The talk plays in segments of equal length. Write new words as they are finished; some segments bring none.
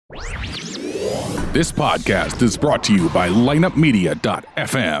This podcast is brought to you by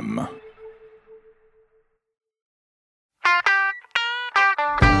lineupmedia.fm.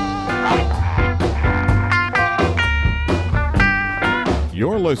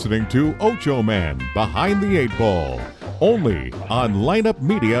 You're listening to Ocho Man Behind the Eight Ball, only on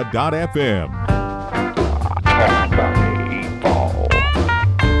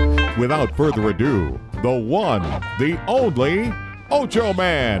lineupmedia.fm. Without further ado, the one, the only Ocho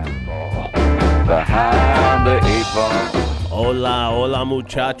Man. Behind the Eight Ball. Hola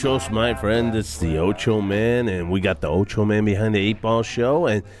muchachos, my friend, it's the Ocho Man, and we got the Ocho Man Behind the Eight Ball show,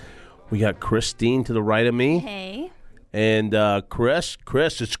 and we got Christine to the right of me. Hey. And Chris,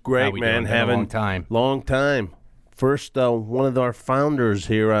 it's great, man. Having long time. First, one of our founders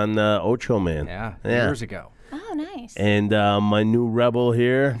here on Ocho Man. Yeah, years ago. Oh, nice. And my new rebel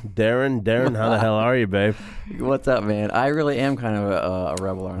here, Darren. Darren, how the hell are you, babe? What's up, man? I really am kind of a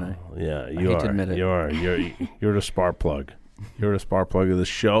rebel, aren't I? Yeah, I hate to admit it. You are. You're the spark plug. You're the spark plug of the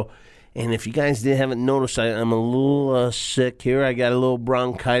show. And if you guys haven't noticed, I'm a little sick here. I got a little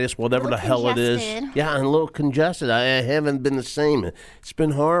bronchitis, whatever the hell it is. Yeah, I'm a little congested. I haven't been the same. It's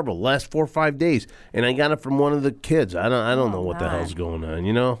been horrible. Last 4 or 5 days, and I got it from one of the kids. I don't know what the hell's going on.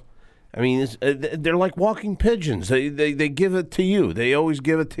 You know, I mean, they're like walking pigeons. They give it to you. They always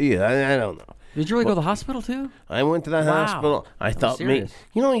give it to you. I don't know. Did you really go to the hospital too? I went to the hospital. I thought,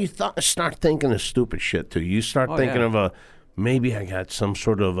 you start thinking of stupid shit too. You start thinking of maybe I got some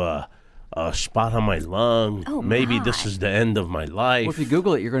sort of a spot on my lung. Oh, maybe this is the end of my life. Well, if you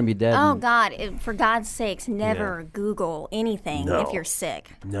Google it, you're going to be dead. Oh, God. For God's sakes, never Google anything if you're sick.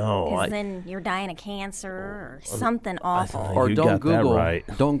 No. Because then you're dying of cancer or something awful. Or You don't got that Google. right.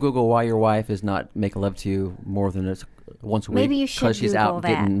 Don't Google why your wife is not making love to you more than once a week. Maybe you should because she's Google out that.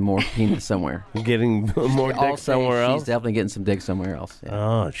 getting more penis somewhere. Getting more dick somewhere She's else? definitely getting some dick somewhere else. Yeah.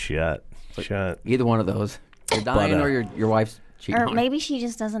 Oh, shit. Either one of those. You're dying or your wife's cheating Or on maybe she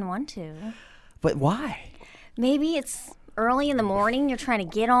just doesn't want to. But why? Maybe it's early in the morning. You're trying to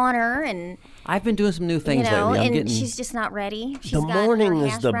get on her, and I've been doing some new things lately. and she's just not ready. She's The got morning her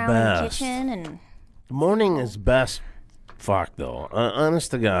is hash the brown in the best. kitchen, and The morning is best. Fuck, though.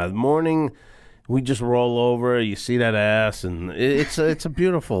 Honest to God. Morning, we just roll over. You see that ass, and it's a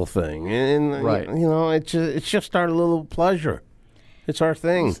beautiful thing. And, Right. you know, it's just our little pleasure. It's our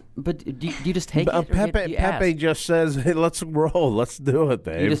thing. But do you just take it? Or Pepe you ask? Pepe just says, "Hey, let's roll. Let's do it,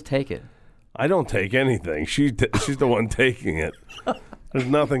 babe." You just take it. I don't take anything. She's the one taking it. There's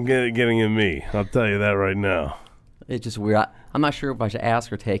nothing getting in me. I'll tell you that right now. It's just weird. I'm not sure if I should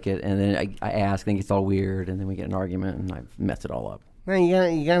ask or take it, and then I ask, and it gets all weird, and then we get in an argument, and I mess it all up. Man,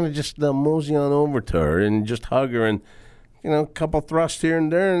 you gotta just mosey on over to her and just hug her, and a couple thrusts here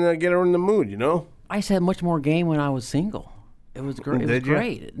and there, and get her in the mood. You know. I used to have much more game when I was single. It was great. It was Did you?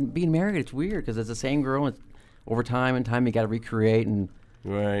 great. And being married, it's weird because it's the same girl, and over time and time you got to recreate, and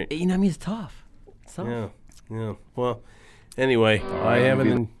Right. you know what I mean. It's tough. It's tough. Yeah. Well, anyway, I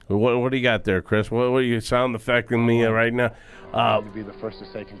haven't. What do you got there, Chris? What are you sound affecting me right now? I'll be the first to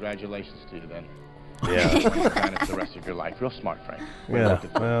say congratulations to you then. Yeah. Sign it for the rest of your life. Real smart, Frank. Yeah.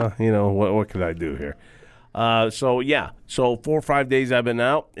 Well, what could I do here? So 4 or 5 days I've been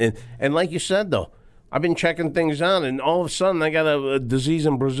out, and like you said though, I've been checking things out, and all of a sudden I got a disease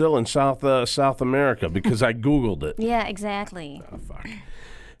in Brazil and South America because I Googled it. yeah, exactly. Oh, fuck.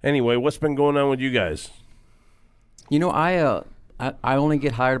 Anyway, what's been going on with you guys? You know, I only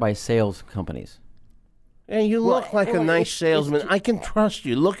get hired by sales companies. Hey, you look like a well, nice it's salesman. I can trust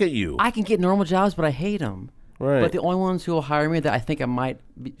you. Look at you. I can get normal jobs, but I hate them. Right. But the only ones who will hire me that I think I might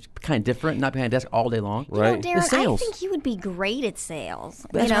be kind of different, not behind a desk all day long. Right. You know, Darren, I sales. think you would be great at sales.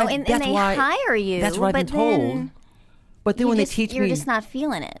 That's why- and that's they why- hire you. That's what I've but been told. then But then when they teach you're me, just not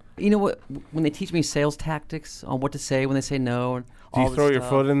feeling it. you know what? When they teach me sales tactics on what to say when they say no, and Do all you this throw your stuff.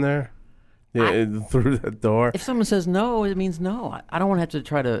 foot in there? Yeah, through that door. If someone says no, it means no. I don't want to have to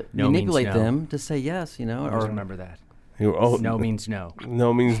try to No means manipulate no. them to say yes. You know, Always or remember that. No No means no.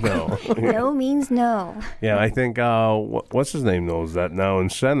 No means no. No means no. Yeah, I think what's his name knows that now in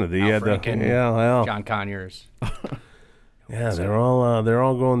Senate. He Al had Franken, well, John Conyers. yeah, they're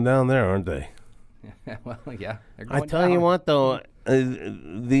all going down there, aren't they? Well, yeah. they're I going tell you down. what, though,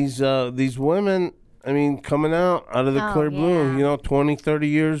 these women, I mean, coming out of the Oh, clear blue, yeah. 20, 30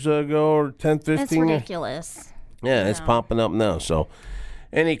 years ago or 10, 15 That's years. ridiculous. Yeah, it's popping up now. So,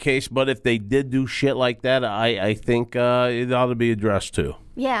 any case, but if they did do shit like that, I think it ought to be addressed too.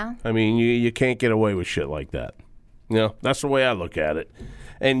 Yeah. I mean, you can't get away with shit like that. That's the way I look at it.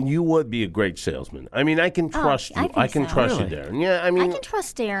 And you would be a great salesman. I mean, I can trust I you. think I can so. trust Really? you, Darren. Yeah, I I mean, can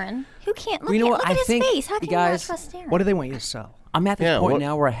trust Darren. Who can't? Look, You know at, what? look I at his think, face. How can guys, you not trust Darren? What do they want you to sell? I'm at this point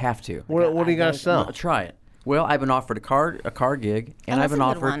now where I have to. What do you got to sell? Try it. Well, I've been offered a car gig, and I've been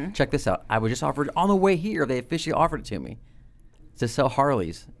offered. Check this out. I was just offered on the way here. They officially offered it to me to sell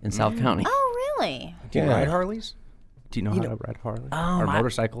Harleys in South County. Oh, really? Do you ride Harleys? Do you know how to ride Harley? Or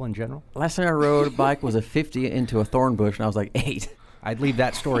motorcycle in general? Last time I rode a bike was a 50 into a thorn bush, and I was like 8. I'd leave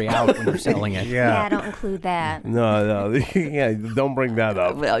that story out when you're selling it. Yeah, don't include that. No. Yeah, don't bring that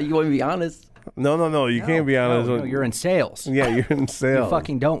up. Well, you want me to be honest? No. You can't be honest. No, you're in sales. Yeah, you're in sales. You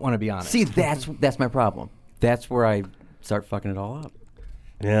fucking don't want to be honest. See, that's my problem. That's where I start fucking it all up.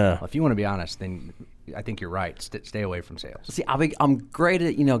 Yeah. Well, if you want to be honest, then I think you're right. Stay away from sales. See, I'm great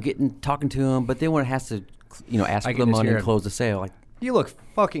at talking to him, but then when it has to ask for the money and close the sale, like, you look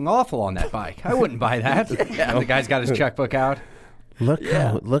fucking awful on that bike. I wouldn't buy that. The guy's got his checkbook out. Look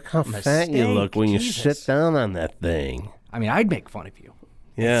how fat you look when you sit down on that thing. I mean, I'd make fun of you.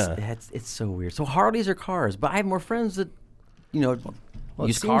 Yeah. It's so weird. So Harleys are cars, but I have more friends that use it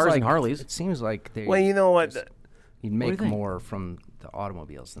cars seems and Harleys. It seems like they. Well, you know what? You'd make more from the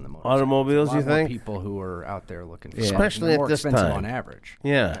automobiles than the motorcycles. Automobiles, a lot you more think? people who are out there looking for especially more at this expensive time on average.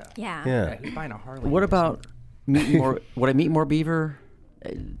 Yeah. Who's buying a Harley? What about meeting more? Would I meet more beaver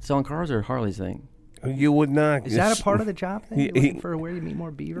selling cars or Harleys thing? You would not. Is that a part of the job thing? You're looking for where you meet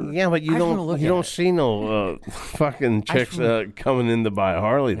more beaver? Yeah, but you don't see no fucking chicks coming in to buy a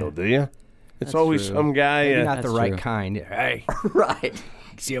Harley though, do you? It's always true. some guy. Maybe not That's the right true. kind. Hey, Right.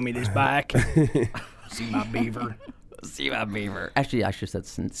 sell me this bike. See my beaver. See my beaver. Actually, I should have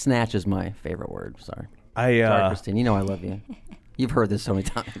said snatch is my favorite word. Sorry. I Sorry, Christine. You know I love you. You've heard this so many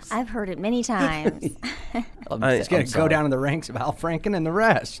times. I've heard it many times. It's going to go down in the ranks of Al Franken and the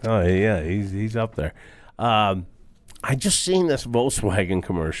rest. Oh yeah, he's up there. I just seen this Volkswagen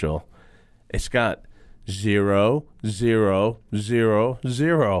commercial. It's got 0, 0, 0,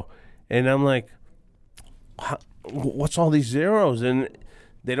 0, and I'm like, what's all these zeros? And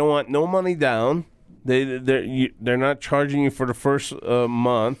they don't want no money down. They're not charging you for the first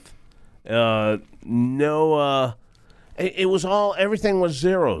month. It was everything was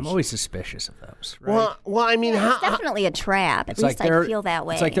zeros. I'm always suspicious of those. Right? Well, I mean, It's definitely a trap. At least I feel that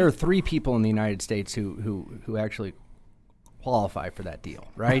way. It's like there are 3 people in the United States who actually qualify for that deal,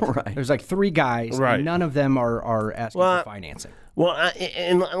 right? Right. There's like 3 guys, Right. and none of them are asking for financing. Well,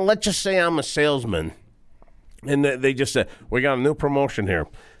 and let's just say I'm a salesman, and they just said, we got a new promotion here.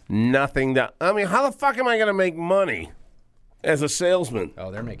 Nothing that, I mean, how the fuck am I going to make money as a salesman? Oh,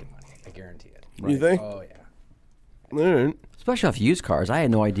 they're making money. I guarantee it. You think? Oh, yeah. All right. Especially off used cars. I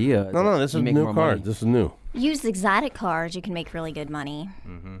had no idea. No, this is new cars. This is new. Used exotic cars, you can make really good money.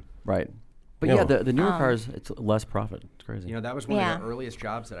 Right. But Yeah. yeah, the newer cars, it's less profit. It's crazy. You know, that was one of the earliest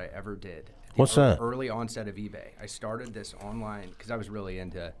jobs that I ever did. What's that? Early onset of eBay. I started this online because I was really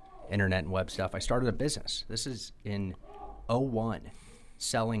into internet and web stuff. I started a business. This is in 2001,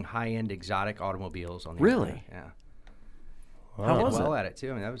 selling high-end exotic automobiles on the Really? internet. Yeah. How I did was well it? at it,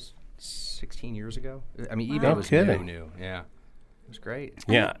 too. I mean, that was 16 years ago. I mean, eBay No was kidding. new. Yeah. It was great.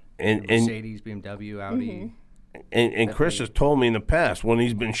 Yeah, and Mercedes, BMW, Audi. and Chris has told me in the past when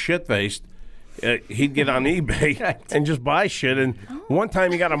he's been shit-faced, he'd get on eBay and just buy shit. And one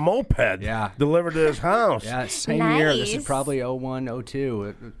time he got a moped delivered to his house. Yeah, same year. This is Nice. probably 01, 02.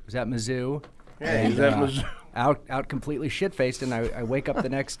 It was at Mizzou. Yeah, he's at Mizzou. Out completely shit-faced, and I wake up the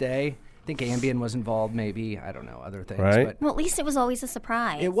next day. I think Ambien was involved, maybe. I don't know, other things. Right. But Well, at least it was always a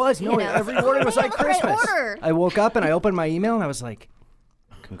surprise. it was. No, you know? every morning was like What did I Christmas. order? I woke up and I opened my email, and I was like,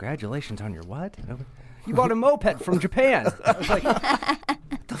 congratulations on your what? You bought a moped from Japan. I was like,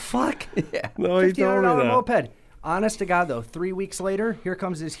 what the fuck? Yeah. No, he told me $1,500 that. moped. Honest to God, though, 3 weeks later, here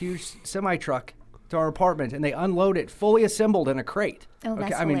comes this huge semi-truck to our apartment, and they unload it fully assembled in a crate. Oh,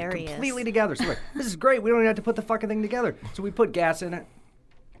 that's I mean, hilarious. completely together. So we're like, this is great. We don't even have to put the fucking thing together. So we put gas in it.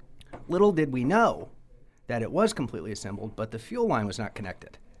 Little did we know that it was completely assembled, but the fuel line was not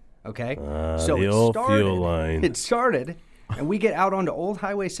connected. Okay? So the it old started, fuel line. It started, and we get out onto Old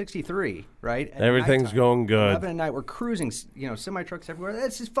Highway 63, right? at Everything's nighttime. going good. 11 at night, we're cruising, semi-trucks everywhere.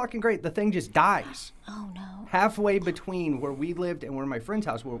 This is fucking great. The thing just dies. Oh, no. Halfway between where we lived and where my friend's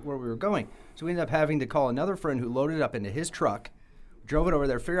house, where we were going. So we ended up having to call another friend who loaded it up into his truck, drove it over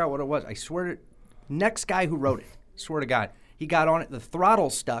there, figure out what it was. I swear to, next guy who wrote it, swear to God, he got on it, the throttle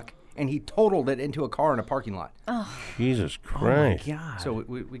stuck, and he totaled it into a car in a parking lot. Jesus Christ. God. So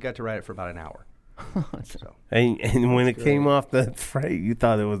we got to ride it for about an hour. So And when it came off the freight, you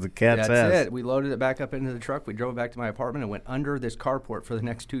thought it was a cat's that's ass. it. We loaded it back up into the truck. We drove it back to my apartment and went under this carport for the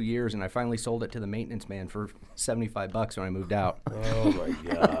next 2 years. And I finally sold it to the maintenance man for $75 when I moved out. Oh,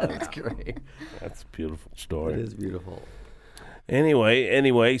 my God. That's great. That's a beautiful story. It is beautiful.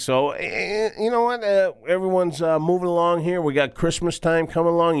 Anyway, so you know what? Everyone's moving along here. We got Christmas time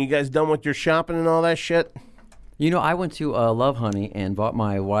coming along. You guys done with your shopping and all that shit? You know, I went to Love Honey and bought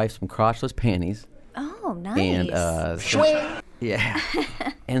my wife some crotchless panties. Oh, nice. And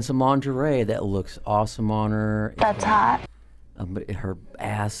and some lingerie that looks awesome on her. That's hot. But her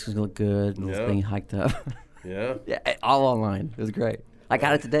ass looked good. And Yeah. This thing hiked up. Yeah. Yeah, all online. It was great. I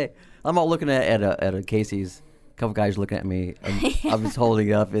got it today. I'm all looking at a Casey's. A couple guys looking at me. I was holding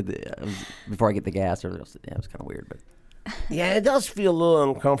it up before I get the gas. It was kind of weird, but Yeah, it does feel a little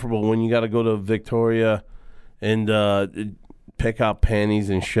uncomfortable when you got to go to Victoria and pick out panties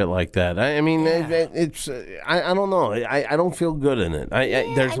and shit like that. I mean, it's I don't know. I don't feel good in it.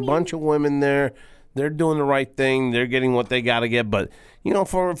 There's a bunch of women there. They're doing the right thing. They're getting what they got to get. But, you know,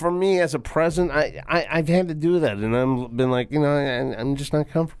 for me as a present, I've had to do that. And I've been like, you know, I'm just not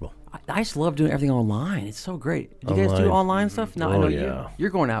comfortable. I just love doing everything online. It's so great. Do you guys do online stuff? No, I know you're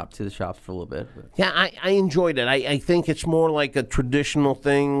going out to the shops for a little bit. But. Yeah, I enjoyed it. I think it's more like a traditional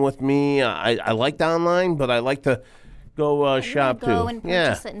thing with me. I like the online, but I like to go shop too. Go and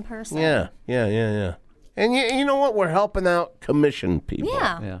purchase it in person. Yeah. And you know what? We're helping out commission people.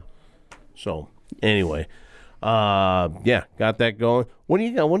 Yeah. So anyway, got that going. What do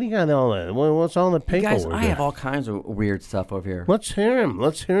you got? What do you got all that? What's all the paperwork? Guys, I have all kinds of weird stuff over here. Let's hear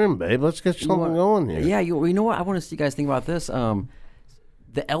him, babe. Let's get something going here. Yeah, you know what? I want to see you guys think about this.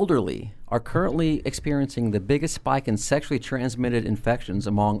 The elderly are currently experiencing the biggest spike in sexually transmitted infections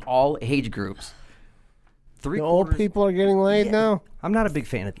among all age groups. The old people are getting laid now? I'm not a big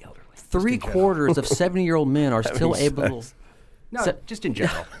fan of the elderly. 3/4 of 70-year-old men are still able. No, just in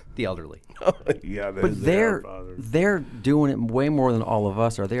general, the elderly. Yeah, But they're doing it way more than all of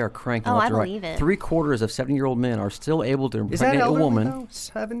us are. They are cranking. Oh, left I and right. believe it. 3/4 of 70-year-old men are still able to Is that impregnate a elderly, woman. though?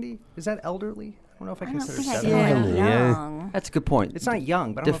 70? Is that elderly? I don't know if I I don't consider think I 70. call it Yeah. young. That's a good point. It's not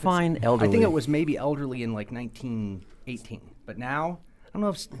young, but I don't know if Define it's, elderly. I think it was maybe elderly in like 1918. But now, I don't know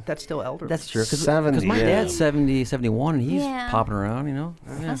if that's still elderly. That's true. Because 70, my yeah. dad's 70, 71, and he's Yeah. popping around, you know?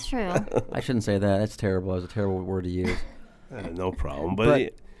 Yeah. That's true. I shouldn't say that. That's terrible. It's a terrible word to use. No problem. But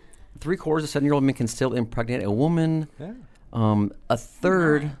But 3/4 of 70-year-old men can still impregnate a woman. Yeah.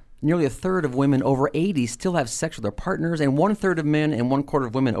 Nearly a third of women over 80 still have sex with their partners, and 1/3 of men and 1/4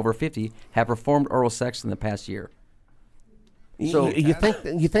 of women over 50 have performed oral sex in the past year. so you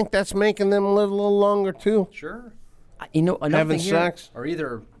think that's making them live a little longer too? Sure. You know, another Having thing here- sex? Or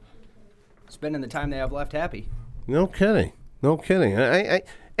either spending the time they have left happy. No kidding.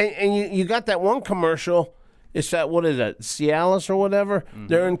 And you got that one commercial. It's that, what is that, Cialis or whatever? Mm-hmm.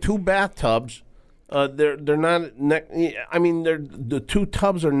 They're in two bathtubs. They're not. The two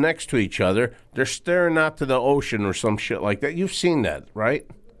tubs are next to each other. They're staring out to the ocean or some shit like that. You've seen that, right?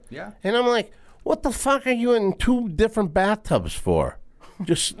 Yeah. And I'm like, what the fuck are you in two different bathtubs for?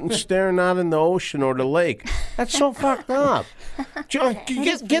 Just staring out in the ocean or the lake. That's so fucked up.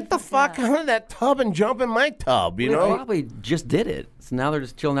 Get the fuck out of that tub and jump in my tub, you They know? probably just did it. So now they're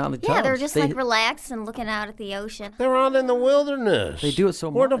just chilling out in the tubs. Yeah, they're just They- like relaxed and looking out at the ocean. They're out in the wilderness. They do it so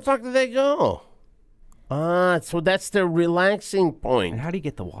Where much. the fuck did they go? So that's their relaxing point. And how do you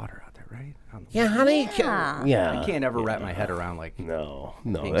get the water out there, right? Yeah, how do you... I can't ever wrap my head around like. No,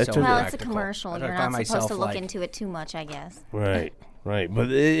 Being that's so just... Well, it's a practical. commercial. I You're find not supposed myself to look like- into it too much, I guess. Right.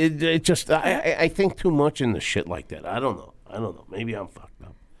 But it just... I think too much into shit like that. I don't know. Maybe I'm fucked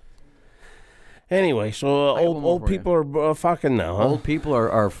up. Anyway, so I got one more old for you. people are fucking now, huh? Old people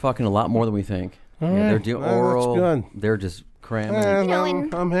are fucking a lot more than we think. They're doing Well, that's oral. good. They're just cramming. And know,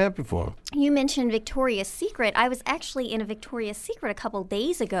 I'm happy for them. You mentioned Victoria's Secret. I was actually in a Victoria's Secret a couple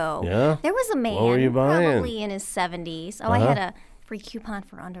days ago. Yeah? There was a man, What were you buying? probably in his 70s. Oh, I had a free coupon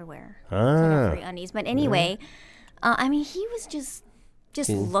for underwear. So no free undies. But anyway, he was just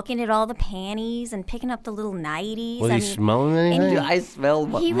looking at all the panties and picking up the little nighties. Was he smelling anything? I smelled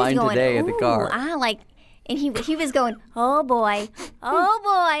He was mine going, today at the "Ooh, car. And he was going, oh boy.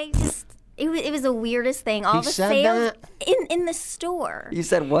 Just it was the weirdest thing. All He the said sales that? in the store. You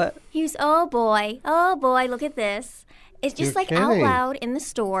said what? He was, oh boy, look at this. It's just You're like out kidding. loud in the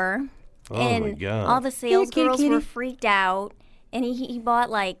store. Oh, and my God. all the sales girls were freaked out. And he bought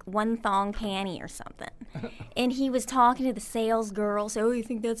like one thong panty or something. And he was talking to the sales girls. Oh, you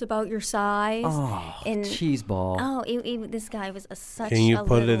think that's about your size? Oh, and cheese ball. Oh, this guy was such Can you a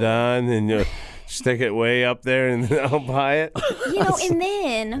put little, it on and stick it way up there and then I'll buy it? And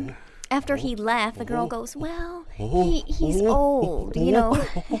then after he left, the girl goes, well, he's old, thought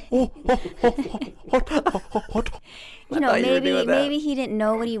you were doing that. maybe he didn't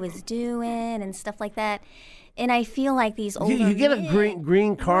know what he was doing and stuff like that. And I feel like these older You get a men-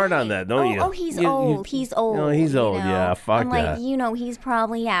 green card on that, don't you? Oh, he's old. He's old. No, he's old. you know? Yeah, fuck I'm like, that. he's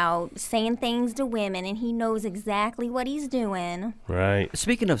probably out saying things to women, and he knows exactly what he's doing. Right.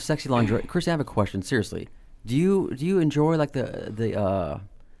 Speaking of sexy lingerie, Chris, I have a question. Seriously, do you enjoy like the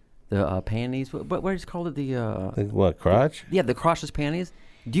panties? What is it called? What, crotch? Yeah, the crotchless panties.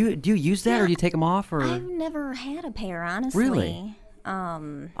 Do you use that, or do you take them off, or? I've never had a pair, honestly. Really?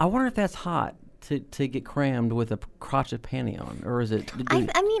 I wonder if that's hot to get crammed with a crotchless panty on, or is it?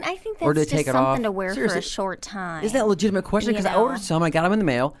 I think or do that's they take just it off? something to wear Seriously, for a short time. Is that a legitimate question? Because You I ordered know? some, I got them in the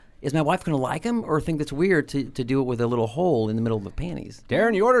mail. Is my wife going to like them, or think that's weird to do it with a little hole in the middle of the panties?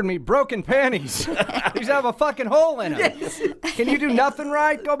 Darren, you ordered me broken panties. These have a fucking hole in them. Can you do nothing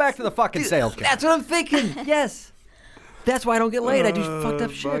right? Go back to the fucking sales guy. That's what I'm thinking. Yes. That's why I don't get laid. I do fucked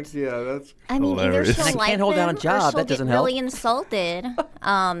up shit. Yeah, that's I mean, either hilarious. she'll I like can't hold down a them or job. she'll That doesn't get help. really insulted.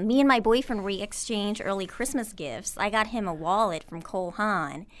 Me and my boyfriend, we exchanged early Christmas gifts. I got him a wallet from Cole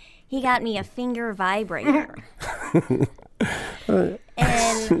Haan. He got me a finger vibrator. And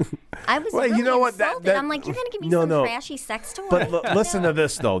I was Well, really you know what, insulted. I'm like, you're going to give me No, some no. trashy sex toy? But listen to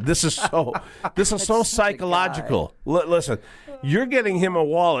this though. This is so psychological. Listen, you're getting him a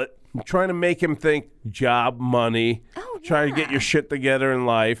wallet, trying to make him think job, money, trying to get yeah. your shit together in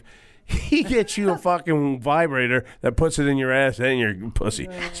life. He gets you a fucking vibrator that puts it in your ass and your pussy.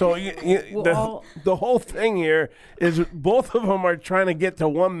 So the whole thing here is both of them are trying to get to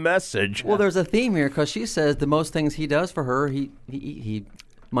one message. Well, there's a theme here because she says the most things he does for her, he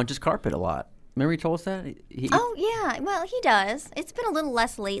munches carpet a lot. Remember he told us that? Oh, yeah. Well, he does. It's been a little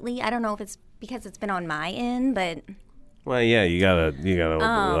less lately. I don't know if it's because it's been on my end, but... Well, yeah, you gotta open it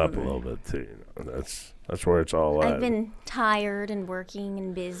up a little bit too. You know, that's where it's all at. I've been tired and working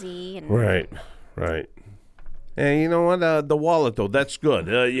and busy. And Right. And you know what? The wallet though, that's good.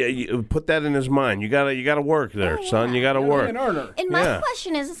 You put that in his mind. You gotta work there, son. You gotta work. An earner. And my Yeah.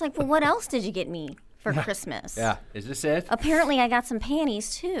 question is, it's like, well, what else did you get me for Christmas? Yeah. Is this it? Apparently, I got some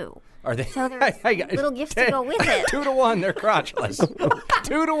panties too. Are they? So there's little gifts to go with it. 2-to-1. They're crotchless.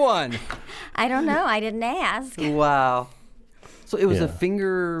 2-to-1. I don't know. I didn't ask. Wow. So it was Yeah. a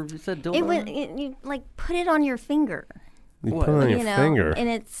finger, you said dildo? It was you like put it on your finger. You put it on your you know, finger. and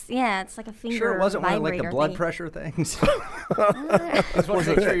it's it's like a finger. Sure, it wasn't one of like the vibrator blood thing. pressure things. Just want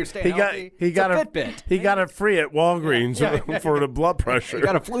to make sure you're staying healthy. He It's got a it. Fitbit. He got it free at Walgreens for the blood pressure. You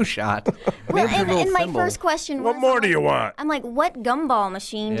got a flu shot. Well, Maybe a little and my thimble. first question was, What more I'm do you like- want? I'm like, what gumball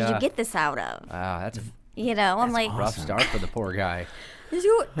machine did Yeah. you get this out of? Wow, that's a You know, I'm like, rough start for the poor guy. did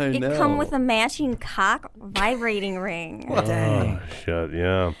you I know. come with a matching cock vibrating ring? Oh, shit.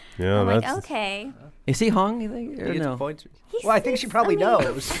 Yeah. I'm like, That's okay. Is he hung, you think? Or He gets no? points. He Well, I think she says- probably I mean-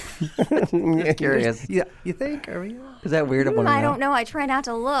 knows. Just curious. Yeah, you think? Are you? Is that weird? I don't know. I try not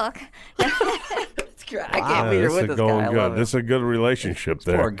to look. I can't be here this with is this guy. going I good. love it. This is a good relationship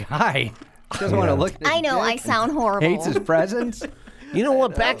Poor there. guy. Doesn't want to look. At his I know I dick, sound horrible. hates his presence. You know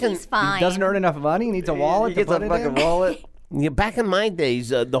what? Back in He's fine. Doesn't earn enough money. Needs a wallet He to gets a put it fucking in. wallet. back in my days,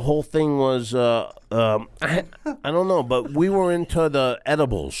 the whole thing was I don't know, but we were into the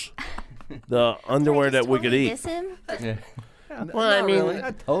edibles, the underwear Did I that just we could totally eat. diss him? Well, I mean,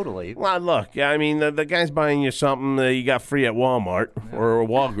 Not totally. well, look, I mean, the guy's buying you something that you got free at Walmart or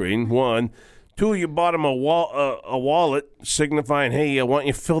Walgreens. One, two, you bought him a wallet signifying, hey, I want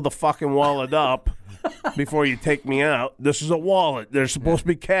you to fill the fucking wallet up before you take me out. This is a wallet. There's supposed to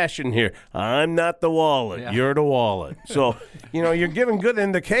be cash in here. I'm not the wallet. Yeah. You're the wallet. So, you're giving good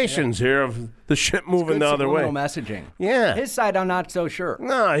indications here of the shit moving Good the other way. subliminal messaging. Yeah. His side, I'm not so sure.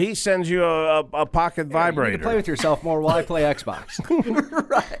 No, he sends you a pocket You vibrator. need to play with yourself more while I play Xbox.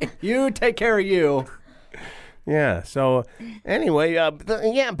 Right. You take care of you. Yeah. So anyway,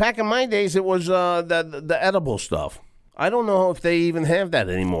 back in my days, it was the edible stuff. I don't know if they even have that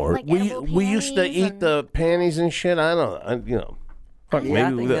anymore. Like we edible we used to panties eat and- the panties and shit. I don't. Fuck, Yeah, I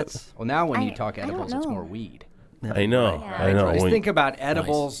maybe think that- that's. Well, now when you I talk don't edibles, it's know. more weed. I know. Yeah. I know. Just When- think about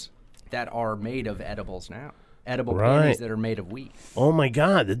edibles that are made of edibles now. Edible Right. panties that are made of weed. oh my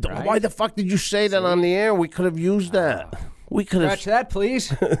God! Right? Why the fuck did you say that on the air? We could have used that. We could Scratch have. that,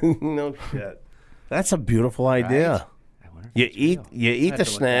 please. No shit. That's a beautiful idea. I wonder if You it's eat real. you I eat have the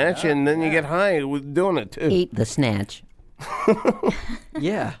to look that snatch up. and then you get high with doing it too. Eat the snatch.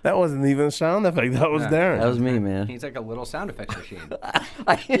 Yeah. That wasn't even a sound effect. That was Darren. That was me, man. He's like a little sound effects machine.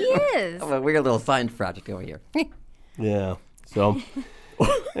 He is. A weird little science project over here. Yeah. So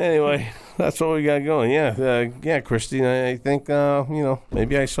anyway, that's what we got going. Yeah, Christine. I think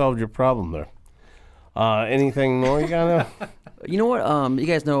maybe I solved your problem there. Anything more you got? You know what? You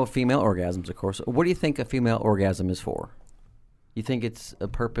guys know female orgasms, of course. What do you think a female orgasm is for? You think it's a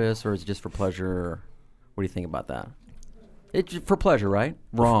purpose, or is it just for pleasure? Or What do you think about that? It's for pleasure, right?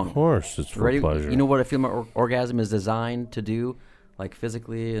 Wrong. Of course, it's for pleasure. You know what a female orgasm is designed to do, like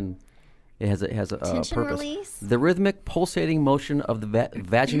physically, and it has a Tension purpose. release? The rhythmic pulsating motion of the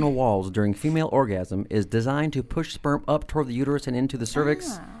vaginal walls during female orgasm is designed to push sperm up toward the uterus and into the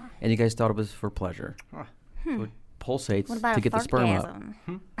cervix. And you guys thought it was for pleasure. So it pulsates What about to a get the sperm fartgasm?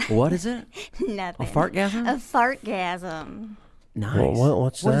 up. What is it? Nothing. A fartgasm? A fartgasm. Nice.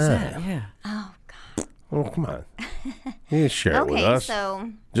 What's What is that? that? Yeah. Oh, God. Oh, come on. You can share it with Okay, us. so...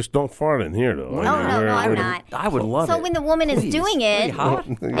 Just don't fart in here, though. Oh, no, I'm not. I would love it. So when the woman is Please. doing Really it, hot?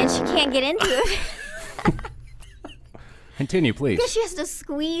 and she can't get into it... Continue, please. Because she has to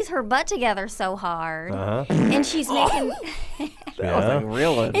squeeze her butt together so hard. Uh-huh. And she's making...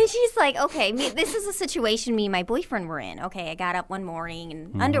 Really? And she's like, okay, this is a situation me and my boyfriend were in. Okay, I got up one morning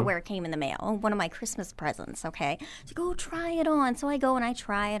and underwear came in the mail. One of my Christmas presents, okay? So go try it on. So I go and I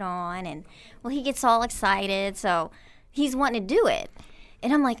try it on. And, well, he gets all excited. So he's wanting to do it.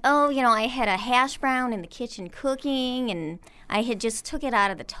 And I'm like, oh, I had a hash brown in the kitchen cooking. And I had just took it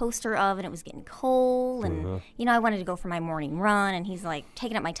out of the toaster oven. It was getting cold. And, I wanted to go for my morning run. And he's like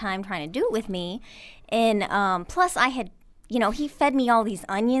taking up my time trying to do it with me. And plus I had... he fed me all these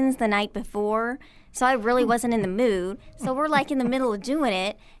onions the night before, so I really wasn't in the mood. So we're like in the middle of doing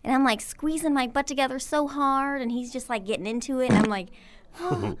it, and I'm like squeezing my butt together so hard, and he's just like getting into it. And I'm like,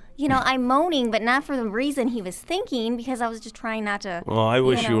 oh, I'm moaning, but not for the reason he was thinking, because I was just trying not to. Well, I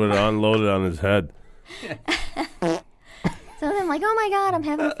wish you would have unloaded on his head. So then I'm like, oh my God, I'm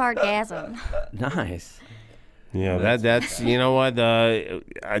having a fartgasm. Nice. Yeah, that's you know what? I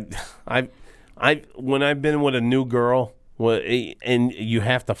when I've been with a new girl. And you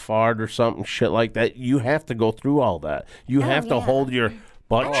have to fart or something, shit like that. You have to go through all that. You have to hold your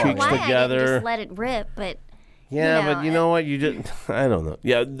butt I don't know cheeks why together. I didn't just let it rip, but but you know what? You just I don't know.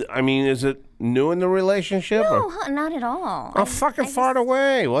 Yeah, I mean, is it new in the relationship? no, or? not at all. Oh, fucking fart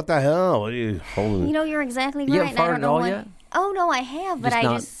away! What the hell? What are you holding? You're exactly You right. haven't farted I don't at know all what. yet? Oh no, I have, but I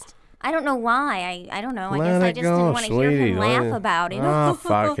don't know why. I don't know. I Let guess I it just go, didn't want to hear sweetie. him Let laugh it- about it. Oh,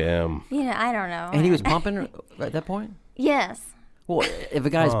 fuck him. I don't know. And he was pumping at that point? Yes. Well, if a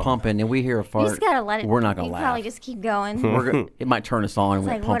guy's pumping and we hear a fart, You just gotta let it. we're not going to you laugh. probably just keep going. It might turn us on and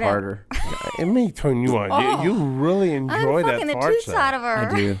we like, pump whatever. harder. It may turn you on. You really I'm enjoy that fucking the fart toots sound. out of her.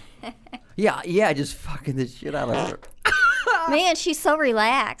 I do. Yeah, just fucking the shit out of her. Man, she's so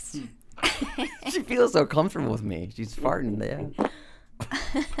relaxed. She feels so comfortable with me. She's farting there.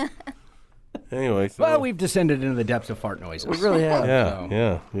 Anyway, so, Well, we've descended into the depths of fart noises. We really have.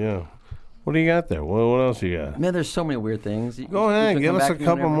 yeah. What do you got there? What else you got? Man, there's so many weird things. Go ahead, give us a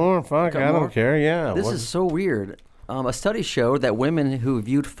couple more. Fuck, I don't care. Yeah. This is so weird. A study showed that women who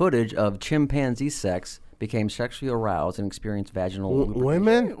viewed footage of chimpanzee sex became sexually aroused and experienced vaginal lubrication.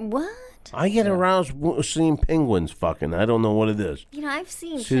 Women? What? I get aroused seeing penguins fucking. I don't know what it is. I've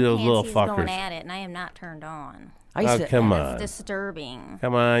seen See those little chimpanzees fuckers. going at it, and I am not turned on. Come That's on. disturbing.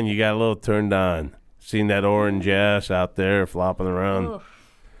 Come on, you got a little turned on. Seen that orange ass out there flopping around. Oof.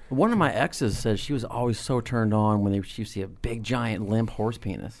 One of my exes said she was always so turned on when she would see a big, giant, limp horse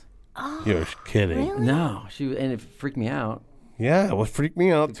penis. You're kidding. Really? No, and it freaked me out. Yeah, it would freak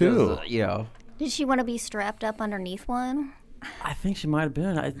me out too. Because, Did she want to be strapped up underneath one? I think she might have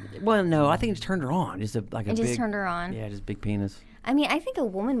been. No, I think it turned her on. Just like a It big, just turned her on. Yeah, just big penis. I mean, I think a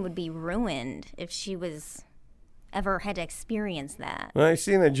woman would be ruined if she was ever had to experience that. I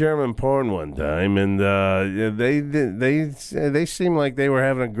seen a German porn one time, and they seemed like they were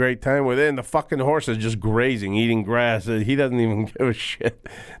having a great time with it. And the fucking horse is just grazing, eating grass. He doesn't even give a shit.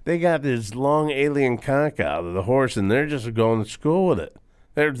 They got this long alien cock out of the horse, and they're just going to school with it.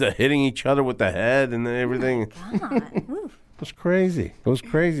 They're hitting each other with the head and everything. God. Oof. It was crazy. It was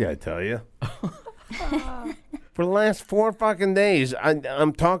crazy, I tell you. For the last 4 fucking days,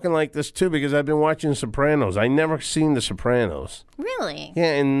 I'm talking like this too because I've been watching Sopranos. I never seen The Sopranos. Really?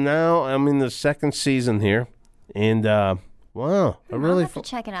 Yeah, and now I'm in the 2nd season here, and wow, I really I'll have to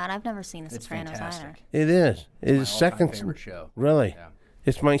check it out. I've never seen The Sopranos either. it is. It is second favorite show. Really, Yeah.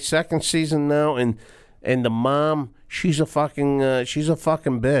 it's my 2nd season now, and the mom, she's a fucking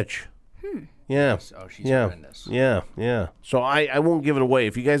bitch. Yeah. Oh, she's yeah. horrendous. Yeah. So I won't give it away.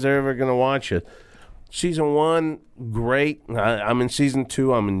 If you guys are ever gonna watch it, season 1, great. I'm in season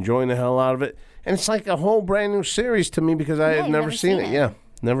 2. I'm enjoying the hell out of it, and it's like a whole brand new series to me because I had you've never seen it. Yeah,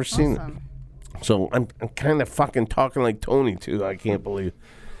 never seen Awesome. it. So I'm kind of fucking talking like Tony too. I can't believe.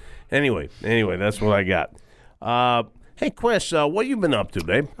 Anyway, that's what I got. Hey, Chris, what you been up to,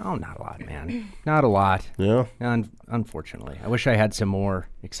 babe? Oh, not a lot, man. Not a lot. Yeah. Unfortunately. I wish I had some more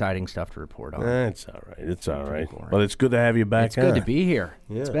exciting stuff to report on. It's all right. But it's good to have you back. It's good to be here.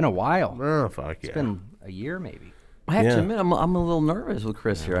 It's been a while. Oh, fuck yeah. It's been a year maybe. I have to admit, I'm a little nervous with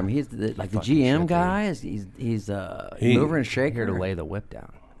Chris here. I mean, he's the GM guy. He's mover and shaker. Here to lay the whip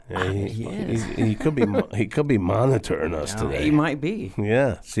down. Yeah, he could be monitoring us today. He might be.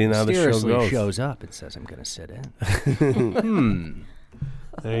 Yeah, seeing how the show goes. Shows up and says, "I'm going to sit in."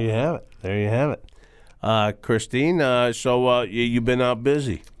 There you have it. Christine, so you've been out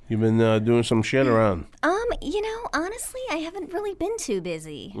busy. You've been doing some shit around. Honestly, I haven't really been too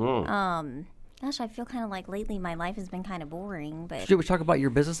busy. Gosh, I feel kind of like lately my life has been kind of boring. But Should we talk about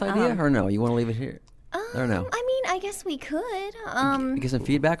your business idea or no? You want to leave it here? Or no? I mean, I guess we could. Get some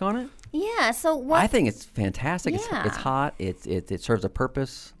feedback on it? Yeah. So what? I think it's fantastic. Yeah. It's hot. It serves a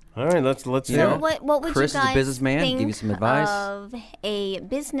purpose. All right, let's hear So it. what would Chris you is a guys businessman, think give you some advice. of a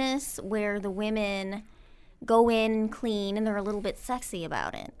business where the women go in clean and they're a little bit sexy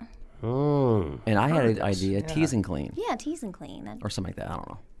about it? And I had an idea, tease and clean. Yeah, tease and clean. Or something like that. I don't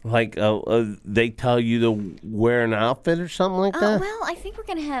know. Like they tell you to wear an outfit or something like that? Well, I think we're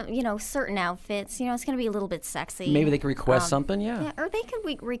going to have, certain outfits. It's going to be a little bit sexy. Maybe they can request something, yeah. Or they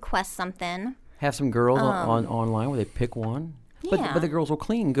could request something. Have some girls online where they pick one. But the girls will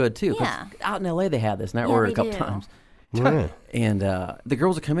clean good, too. 'Cause Yeah. out in L.A. they have this, and I Yeah, ordered they a couple do. times. Yeah. And the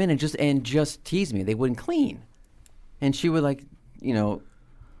girls would come in and just tease me. They wouldn't clean. And she would,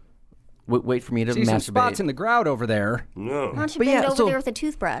 wait for me to See masturbate. some spots in the grout over there. No. Why don't you But bend yeah, over so- there with a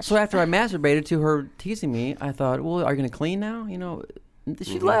toothbrush? So after I masturbated to her teasing me, I thought, well, are you going to clean now?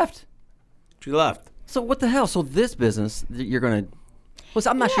 She left. She left. So what the hell? So this business, you're going to... Well,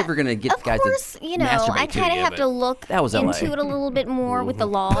 I'm not sure if you're going to get of guys course, to masturbate I kind of have to look That was LA. into it a little bit more with the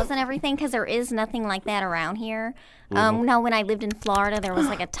laws and everything because there is nothing like that around here. Now, when I lived in Florida, there was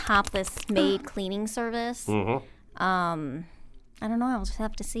like a topless maid cleaning service. I don't know. I'll just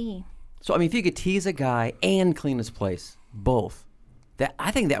have to see. So, I mean, if you could tease a guy and clean his place, both,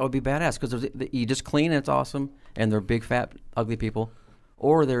 I think that would be badass because you just clean and it's awesome, and they're big, fat, ugly people.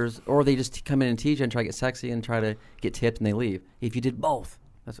 Or they just come in and tease you and try to get sexy and try to get tipped and they leave. If you did both,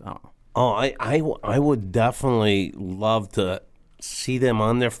 I don't know. Oh, I would definitely love to see them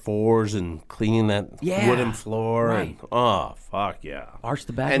on their fours and cleaning that wooden floor. Right. And, oh, fuck yeah. Arch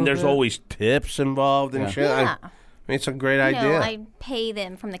the back. And a there's little bit. always tips involved and shit. Yeah. I mean, it's a great idea. I pay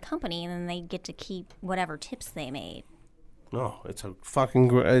them from the company, and then they get to keep whatever tips they made. No, it's a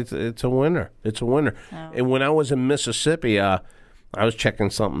fucking it's a winner. It's a winner. Oh. And when I was in Mississippi, I was checking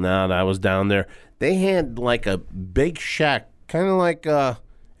something out. I was down there. They had like a big shack, kind of like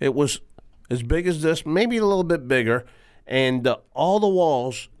it was as big as this, maybe a little bit bigger, and all the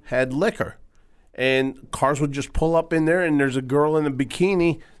walls had liquor. And cars would just pull up in there, and there's a girl in a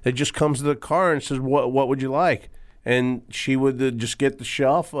bikini that just comes to the car and says, "What would you like?" And she would just get the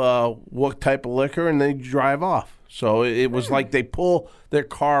shelf, what type of liquor, and they drive off. So it was like they pull their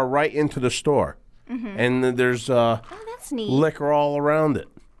car right into the store, and there's That's neat. liquor all around it.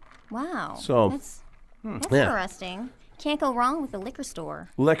 Wow. So, That's yeah. interesting. Can't go wrong with a liquor store.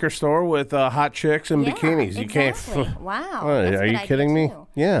 Liquor store with hot chicks and Yeah, bikinis. You can't. exactly. Wow. Oh, That's a are good you idea, kidding me? too.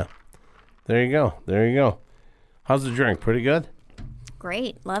 Yeah. There you go. There you go. How's the drink? Pretty good.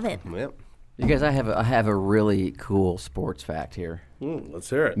 Great. Love it. Yep. You guys, I have a really cool sports fact here. Let's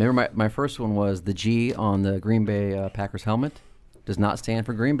hear it. Remember, my first one was the G on the Green Bay Packers helmet does not stand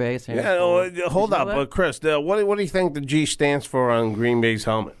for Green Bay. It stands Yeah. for, Hold Did you up, know that? Chris. What do you think the G stands for on Green Bay's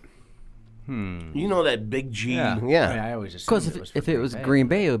helmet? You know that big G. I mean, Yeah. I always assumed Because it was if it was Green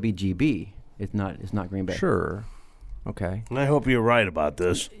Bay, it would be GB. It's not Green Bay. Sure. Okay. I hope you're right about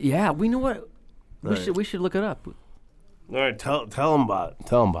this. Yeah, we know what. We should look it up. All right. Tell them about it.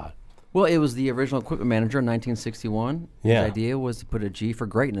 Tell them about it. Well, it was the original equipment manager in 1961. Yeah. His idea was to put a G for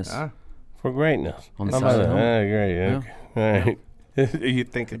greatness. For greatness. On the How side about of the that? Great. Okay. All right. You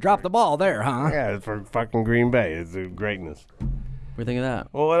think it Drop the ball there, huh? Yeah, it's for fucking Green Bay. It's a greatness. What do you think of that?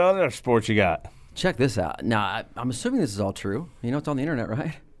 Well, what other sports you got? Check this out. Now, I'm assuming this is all true. It's on the internet,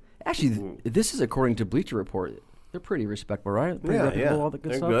 right? Actually, this is according to Bleacher Report. They're pretty respectable, right? Pretty reputable, all the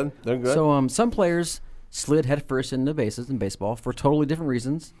good They're stuff. good. They're good. So, some players slid headfirst into bases in baseball for totally different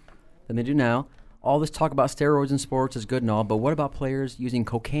reasons than they do now. All this talk about steroids in sports is good and all, but what about players using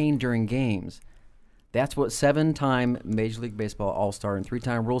cocaine during games? That's what 7-time Major League Baseball All-Star and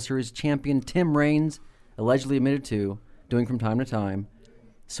 3-time World Series champion Tim Raines allegedly admitted to doing from time to time.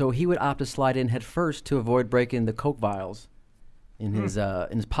 So he would opt to slide in head first to avoid breaking the Coke vials in his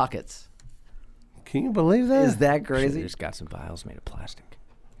pockets. Can you believe that? Is that Should've crazy? just got some vials made of plastic,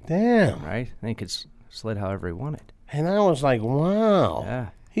 Damn. right? I think it's slid however he wanted. And I was like, wow. Yeah.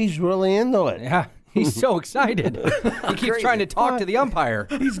 He's really into it. Yeah. He's so excited. He keeps trying to talk to the umpire.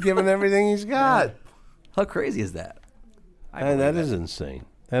 He's giving everything he's got. How crazy is that? That is insane.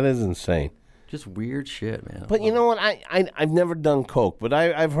 That is insane. Just weird shit, man. But you know what? I've never done coke, but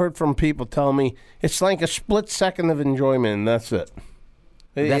I've heard from people tell me it's like a split second of enjoyment, and that's it.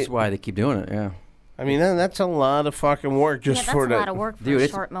 That's why they keep doing it. Yeah. I mean, that's a lot of fucking work just that's for that. a lot of work for Dude, a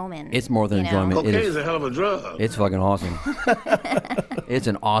short moment. It's more than you know? enjoyment. Cocaine It is a hell of a drug. It's fucking awesome. It's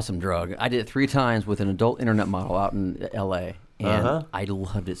an awesome drug. I did it 3 times with an adult internet model out in L.A., and I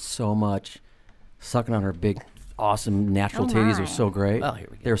loved it so much. Sucking on her big, awesome natural titties my. are so great. Well, here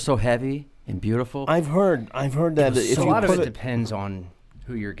we go. They're so heavy and beautiful. I've heard that if So a you lot of put it depends on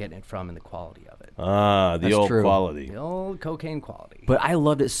who you're getting it from and the quality of it. the That's old true. quality. The old cocaine quality. But I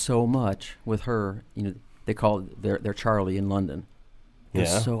loved it so much with her. You know, they call it their Charlie in London. It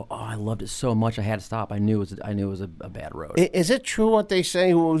was Yeah. so I loved it so much. I had to stop. I knew it was a bad road. Is it true what they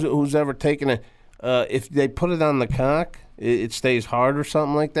say? Who's ever taken it? If they put it on the cock, it stays hard or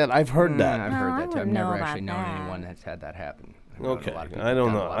something like that. I've heard that. I've No, heard I that too. I've wouldn't know never about actually known that. anyone that's had that happen. I've known Okay, a lot of people I don't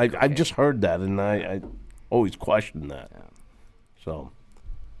who've know. done a lot of I've cocaine. just heard that, and I always questioned that. So,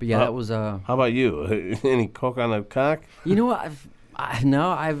 But yeah, that was how about you? Any coke on the cock? You know what? I've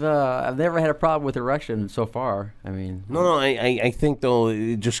never had a problem with erection so far. I mean, No. I think though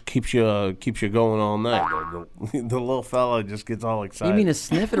it just keeps you going all night. The little fella just gets all excited. you mean to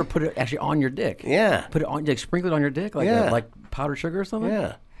sniff it or put it actually on your dick? Yeah. Put it on, like sprinkle it on your dick, like Yeah. like powdered sugar or something.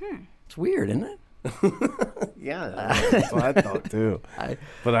 Yeah. It's weird, isn't it? Yeah. That's what I thought too.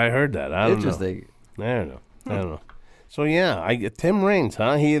 But I heard that. I don't know. Interesting. I don't know. So yeah, Tim Raines,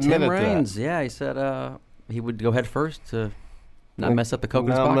 huh? He admitted Tim Raines, yeah, he said he would go head first to not mess up the coke in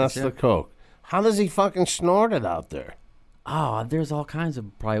his Not pockets. mess yeah. the coke. How does he fucking snort it out there? Oh, there's all kinds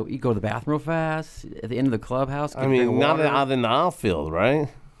of probably. You go to the bathroom real fast at the end of the clubhouse. I mean, not water. out in the outfield, right?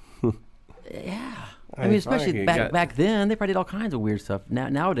 Yeah. I mean, especially back then, they probably did all kinds of weird stuff.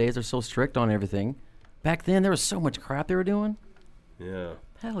 Nowadays, they're so strict on everything. Back then, there was so much crap they were doing. Yeah.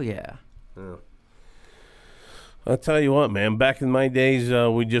 Hell yeah. I'll tell you what, man. Back in my days,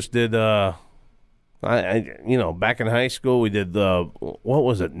 we just did. Back in high school, we did what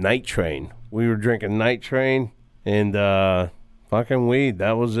was it? Night Train. We were drinking Night Train and fucking weed.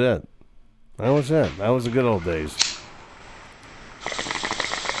 That was it. That was the good old days.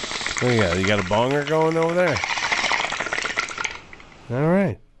 What you got? You got a bonger going over there? All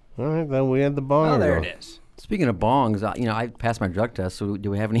right. Then we had the bonger. Oh, there going. it is. Speaking of bongs, I passed my drug test. So do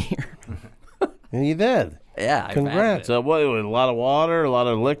we have any here? And you did. Yeah. I Congrats. passed it. What? A lot of water, a lot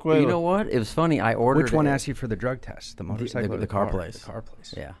of liquid. You know what? It was funny. I ordered. Which one asked you for the drug test? The motorcycle or the car place. The car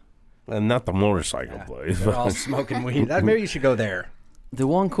place. Yeah. And not the motorcycle place. They're all smoking weed. Maybe you should go there. The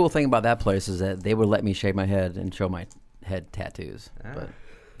one cool thing about that place is that they would let me shave my head and show my head tattoos. But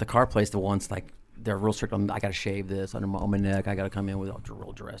the car place, the ones like they're real strict on. I got to shave this on my neck. I got to come in with a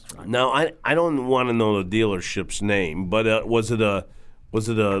real dress. Now I don't want to know the dealership's name, but was it a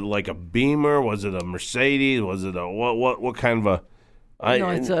like a Beamer? Was it a Mercedes? Was it a what kind of a? No,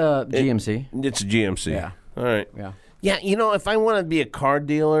 it's a GMC. It's a GMC. Yeah. All right. Yeah. Yeah, if I want to be a car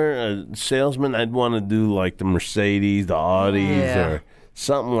dealer, a salesman, I'd want to do like the Mercedes, the Audis, Yeah. or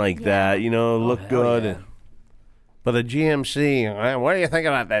something like that. Look hell good. yeah. But a GMC, what do you think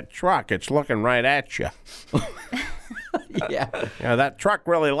about that truck? It's looking right at you. Yeah. Yeah, that truck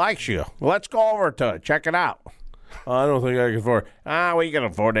really likes you. Let's go over to it. Check it out. I don't think I can afford. We can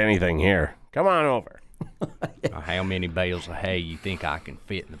afford anything here. Come on over. How many bales of hay you think I can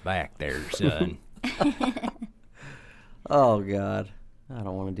fit in the back there, son? Oh God, I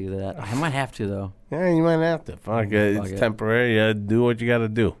don't want to do that. I might have to though. Yeah, you might have to. Fuck it. It's it. temporary. Do what you got to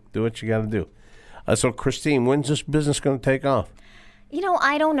do. Do what you got to do. So, Christine, when's this business going to take off?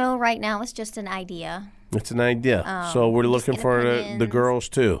 I don't know right now. It's just an idea. It's an idea. So we're just looking gonna for come the in. girls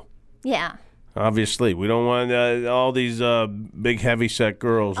too. Yeah. Obviously, we don't want all these big, heavy-set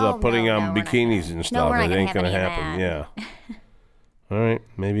girls Oh, putting no, on no, we're not bikinis gonna- and stuff. we're not It gonna ain't have going to any of happen. that. Yeah. All right.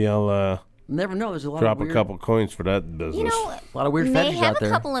 Maybe I'll Never know. There's a lot drop of weird, a couple coins for that business. a lot of weird may fetishes have out a there.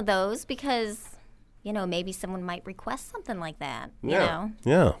 couple of those because, maybe someone might request something like that. You know.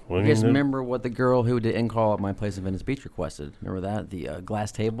 Yeah. What You do guys you do? remember what the girl who did in-call at my place in Venice Beach requested? Remember that? The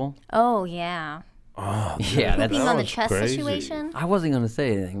glass table? Oh yeah. Yeah, that's. Peeing on the was chest crazy. situation. I wasn't going to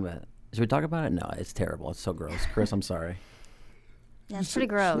say anything, but should we talk about it? No, it's terrible. It's so gross. Chris, I'm sorry. Yeah, it's pretty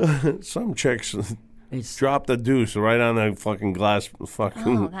gross. Some chicks It's dropped the deuce right on the fucking glass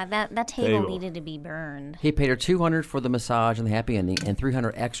fucking. Oh god, that table Table. needed to be burned. He paid her $200 for the massage and the happy ending, and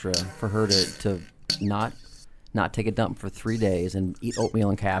 $300 extra for her to not take a dump for 3 days and eat oatmeal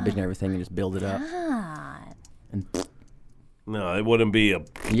and cabbage and everything and just build it up. God. And No, it wouldn't be a.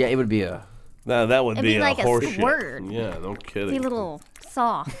 yeah, it would be a. No, that would It'd be be like a horse shit. squirt. Yeah, no kidding. Be a little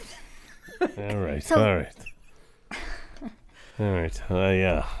soft. All right, So- all right. All right.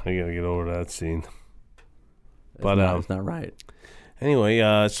 Yeah, I got to get over that scene. But It's not right.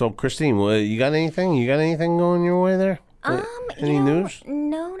 anyway, so Christine, you got anything? You got anything going your way there? Any news?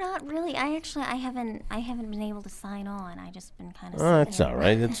 No, not really. I haven't been able to sign on. I just been kind of. Oh, that's all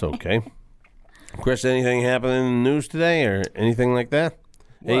right. It's okay. Chris, anything happening in the news today or anything like that?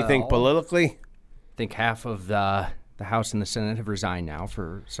 Anything Well, politically? I think half of the House and the Senate have resigned now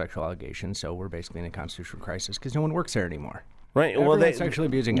for sexual allegations, so we're basically in a constitutional crisis because no one works there anymore. Right. Well, Everyone's sexually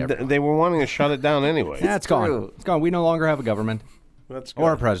abusing everyone. they were wanting to shut it down anyway. Yeah, it's gone. It's gone. We no longer have a government That's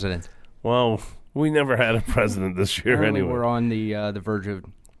or a good. president. Well, we never had a president this year Apparently, anyway. we're on the verge of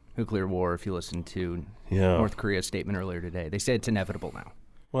nuclear war. If you listen to Yeah. North Korea's statement earlier today, they said it's inevitable now.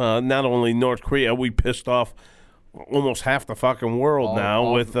 Well, not only North Korea, we pissed off almost half the fucking world now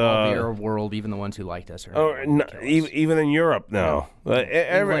all, with all the Arab world, even the ones who liked us. even in Europe now.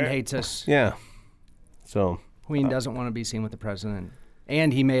 England hates us. Yeah. So Queen doesn't want to be seen with the president,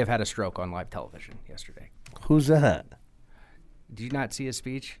 and he may have had a stroke on live television yesterday. who's that? Did you not see his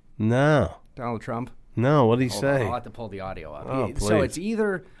speech, No. Donald Trump? No. What did he Hold on, say? I'll have to pull the audio up. Oh, So please. Mm-hmm. it's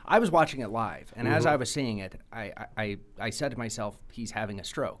either I was watching it live, and as I was seeing it, I said to myself, he's having a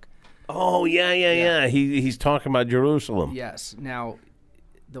stroke. Oh yeah. He's talking about Jerusalem. Yes. Now,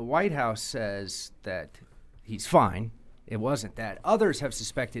 the White House says that he's fine. It wasn't that. Others have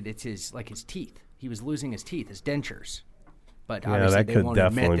suspected it's his teeth. He was losing his teeth, his dentures. But Yeah, obviously that they could won't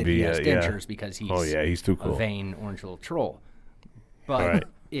admit definitely that be he has it, yeah. dentures because he's Oh, yeah, he's too cool. a vain orange little troll. But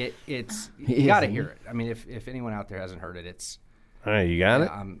Right. it's He you got to is. hear it. I mean, if anyone out there hasn't heard it, it's All right, you got it.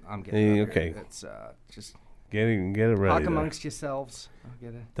 I'm getting it up okay. here. It's just Get it ready. talk there. amongst yourselves. I'll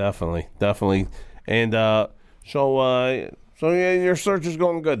get it. Definitely. And so yeah, your search is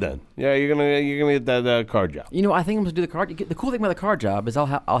going good then. Yeah, you're gonna get that car job. You know, I think I'm going to do the car. The cool thing about the car job is I'll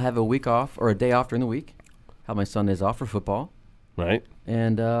have a week off or a day off during the week. Have my Sundays off for football, Right.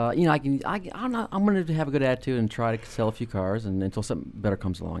 and I'm going to have a good attitude and try to sell a few cars, and until something better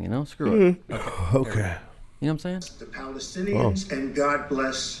comes along, screw it. Okay. You know what I'm saying? The Palestinians, and God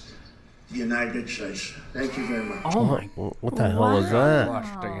bless the United States. Thank you very much. Oh my! What the hell is that?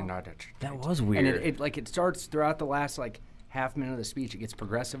 Watch the United States. That was And weird. it starts throughout the last half minute of the speech. It gets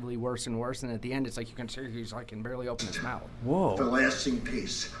progressively worse and worse, and at the end, it's like you can see he's can barely open his mouth. For lasting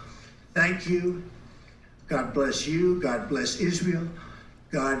peace. Thank you. God bless you. God bless Israel.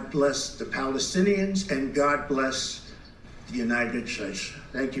 God bless the Palestinians, and God bless the United States.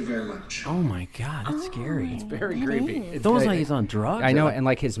 Thank you very much. Oh my God, that's scary. It's very creepy. It's almost like he's on drugs. I know, and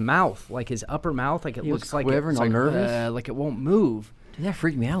his mouth, his upper mouth, it He was looks like quivering, it's all nervous. like it won't move. Dude, that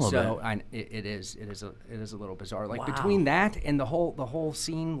freaked me out a little bit. So it is a little bizarre. Between that and the whole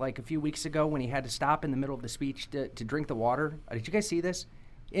scene, a few weeks ago when he had to stop in the middle of the speech to drink the water. Did you guys see this?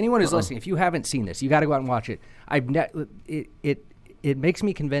 Anyone who's listening, if you haven't seen this, you got to go out and watch it. It makes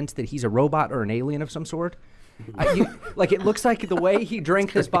me convinced that he's a robot or an alien of some sort. It looks like the way he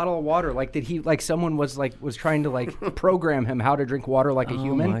drank this bottle of water, someone was trying to program him how to drink water like a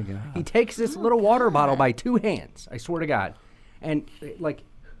human. my God. He takes this little water bottle by two hands. I swear to God, and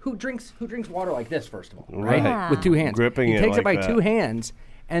who drinks water like this? First of all, right? Yeah. With two hands, Gripping he it takes like it by that. two hands,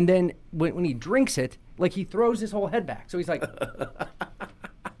 and then when he drinks it, he throws his whole head back. So he's like,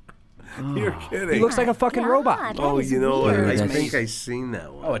 You're kidding. he looks like a fucking robot. God, Oh, that is you know what? weird. I That's- think I seen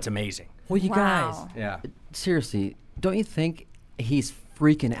that one. Oh, it's amazing. Well, you guys, Wow. Yeah. seriously, don't you think he's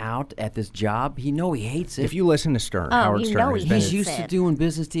freaking out at this job? He hates it. If you listen to Stern, Howard you Stern know has he been He's used to it. doing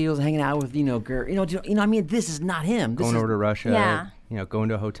business deals, hanging out with I mean, this is not him. This going is, over to Russia, Yeah. going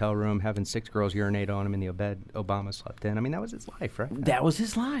to a hotel room, having 6 girls urinate on him in the bed Obama slept in. I mean, that was his life, right? that was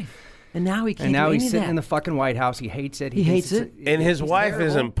his life, and now he can't. And now do he's any of sitting that. in the fucking White House. He hates it. He thinks hates it's it. And his it's wife terrible.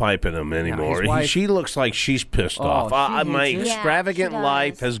 isn't piping him anymore. wife- She looks like she's pissed off. she My hates it. Yeah, extravagant she does.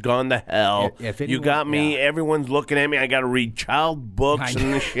 life has gone to hell. If you anyone- got me. yeah. Everyone's looking at me. I got to read child books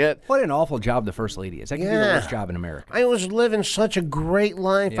and this shit. What an awful job the first lady is. That could be the Yeah. worst job in America. I was living such a great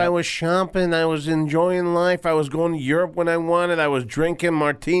life. I Yep. was shopping. I was enjoying life. I was going to Europe when I wanted. I was drinking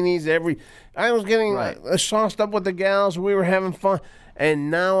martinis I was getting Right. sauced up with the gals. We were having fun.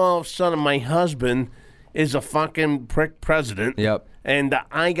 And now all of a sudden, my husband is a fucking prick president. Yep. And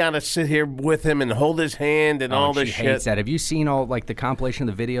I got to sit here with him and hold his hand and all and this she shit. hates that. Have you seen all the compilation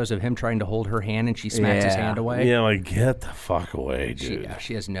of the videos of him trying to hold her hand and she smacks his Yeah. hand away? Yeah, get the fuck away, She, dude.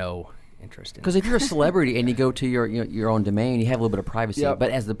 she has no interest in it. Because if you're a celebrity and you go to your own domain, you have a little bit of privacy. Yep.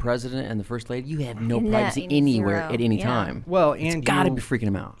 But as the president and the first lady, you have no No, privacy zero. anywhere at any Yeah. time. Well, it's and got to you- be freaking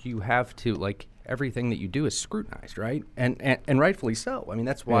him out. You have to everything that you do is scrutinized, right? And rightfully so. I mean,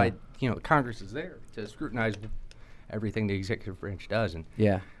 that's why Congress is there to scrutinize everything the executive branch does, and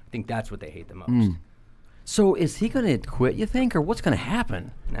Yeah. I think that's what they hate the most. So is he going to quit, you think, or what's going to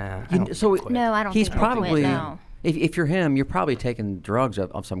happen? Nah, No, I don't He's think he'll quit, probably, no. if you're him, you're probably taking drugs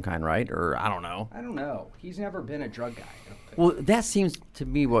of some kind, right? Or I don't know. I don't know. He's never been a drug guy. I don't think. Well, that seems to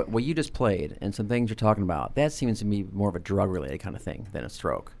me what you just played and some things you're talking about. That seems to me more of a drug-related kind of thing than a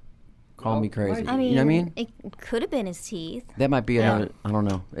stroke. Call me crazy. I mean, you know what I mean? It could have been his teeth. That might be another. I don't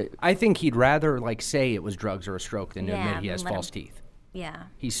know. I think he'd rather say it was drugs or a stroke than to Yeah, admit he has let false him- teeth. Yeah.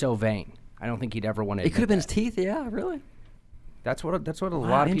 He's so vain. I don't think he'd ever want to. It could have been his that. teeth. Yeah, really. That's what a lot of people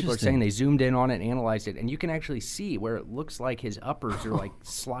are interesting. saying. They zoomed in on it and analyzed it, and you can actually see where it looks like his uppers are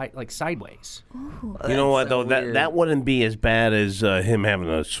sideways. You know what, though? That wouldn't be as bad as him having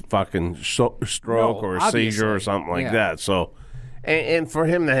a fucking stroke or a seizure or something like that. So, and for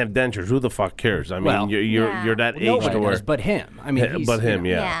him to have dentures, who the fuck cares? I mean, Well, you're that age Nobody to where. does, but him. I mean, he's, but him,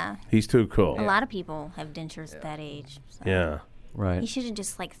 you know, Yeah. He's too cool. A lot of people have dentures at that age. So. Yeah. Right. He should have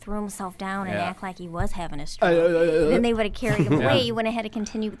just threw himself down and Yeah. act like he was having a stroke. Then they would have carried him away. You wouldn't have had to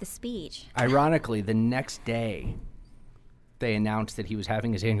continue with the speech. Ironically, the next day, they announced that he was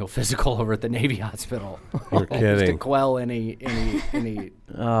having his annual physical over at the Navy Hospital. You're Just to kidding. quell any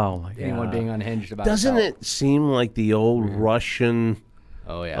Oh my god. anyone being unhinged about. Doesn't his health. it seem like the old Russian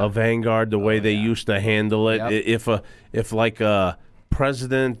Oh yeah. Vanguard, the way they used to handle it? Yep. If a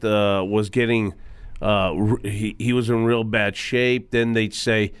president was getting, he was in real bad shape, then they'd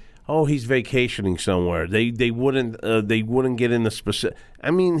say, "Oh, he's vacationing somewhere." They wouldn't get into specific. I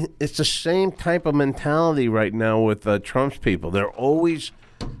mean, it's the same type of mentality right now with Trump's people. They're always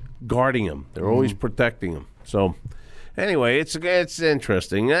guarding him. They're always protecting him. So, anyway, it's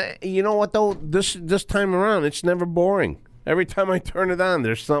interesting. You know what though? This time around, it's never boring. Every time I turn it on,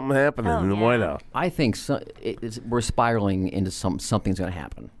 there's something happening in the White House. I think we're spiraling into something's going to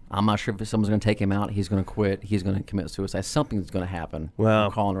happen. I'm not sure if someone's going to take him out. He's going to quit. He's going to commit suicide. Something's going to happen. Well,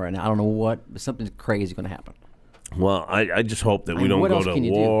 I'm calling it right now. I don't know what, but something crazy is going to happen. Well, I just hope that we I mean, don't what go else to can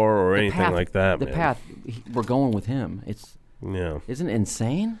you do? war or The anything path- like that. The man. path we're going with him. Isn't it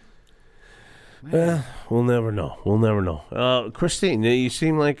insane? We'll never know. We'll never know. Christine, you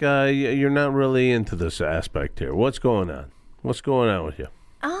seem like you're not really into this aspect here. What's going on? What's going on with you?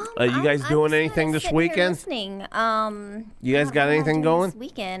 You guys doing anything this weekend? Listening. You guys got anything going? This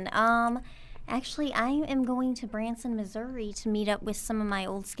weekend. Actually, I am going to Branson, Missouri to meet up with some of my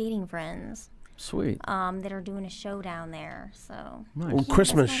old skating friends. Sweet. That are doing a show down there. So. Well,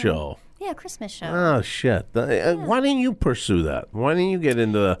 Christmas show. Yeah, Christmas show. Oh shit! Why didn't you pursue that? Why didn't you get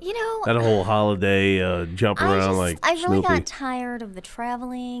into that whole holiday jump around like I really Snoopy? got tired of the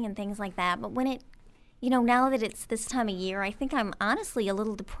traveling and things like that. But when it, now that it's this time of year, I think I'm honestly a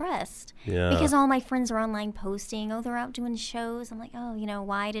little depressed. Yeah. Because all my friends are online posting, they're out doing shows. I'm like,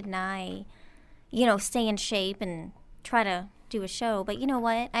 why didn't I, stay in shape and try to do a show? But you know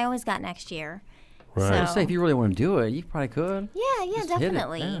what? I always got next year. Right. I say if you really want to do it, you probably could. Yeah, Just hit it.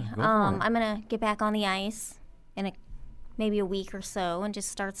 definitely. Yeah, go for it. I'm gonna get back on the ice in maybe a week or so and just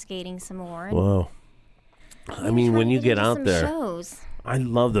start skating some more. And Whoa! I mean, try when to you get into out some there, shows. I'd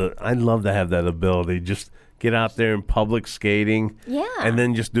love to have that ability. Just get out there in public skating, Yeah. and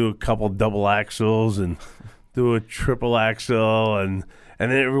then just do a couple double axels and do a triple axel, and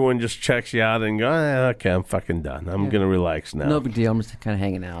then everyone just checks you out and go, okay, I'm fucking done. I'm gonna relax now. No big deal. I'm just kind of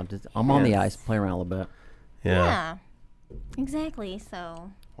hanging out. I'm on the ice, playing around a little bit. Yeah. Exactly.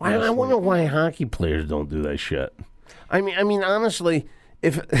 So. I wonder why hockey players don't do that shit. I mean, honestly,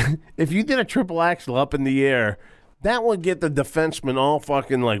 if you did a triple axel up in the air, that would get the defenseman all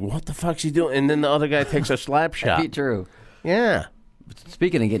fucking like, what the fuck's he doing? And then the other guy takes a slap shot. That'd be true. Yeah.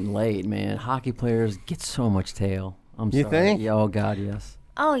 Speaking of getting laid, man, hockey players get so much tail. You think? Yeah, oh God, yes.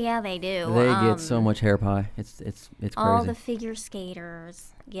 Oh yeah, they do. They get so much hair pie. It's crazy. All the figure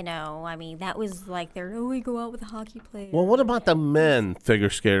skaters, I mean, that was like we go out with a hockey player. Well, what about the men figure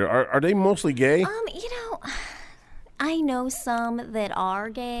skater? Are they mostly gay? I know some that are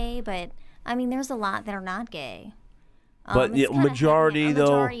gay, but I mean, there's a lot that are not gay. But it's kinda majority happening. A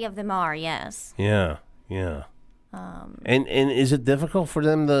though. majority of them are, yes. Yeah. And is it difficult for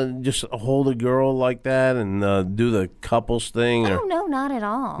them to just hold a girl like that and do the couples thing? Oh no, not at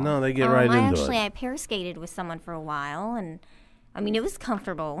all. No, they get right into it. I pair skated with someone for a while, and I mean, it was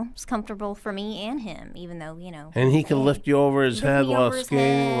comfortable. It was comfortable for me and him, even though And he can lift you over his head while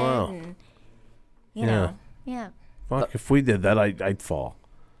skating. Wow. And, yeah. Fuck, if we did that, I'd fall.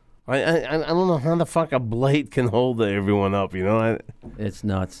 I don't know how the fuck a blade can hold everyone up, It's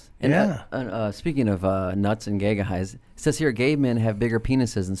nuts. And speaking of nuts and gay guys, it says here gay men have bigger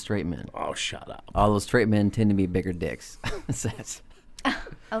penises than straight men. Oh, shut up. Although straight men tend to be bigger dicks. It says.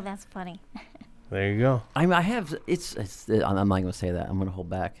 Oh, that's funny. There you go. I mean, I have. I'm not going to say that. I'm going to hold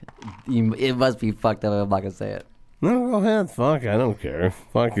back. It must be fucked up. I'm not going to say it. No, go ahead. Fuck, I don't care.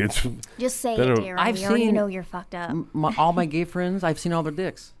 Fuck, it's... Just say it, Darren. We already know you're fucked up. All my gay friends, I've seen all their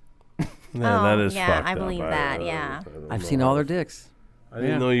dicks. Yeah, that is fucked up. I believe that, yeah. I've seen all their dicks. I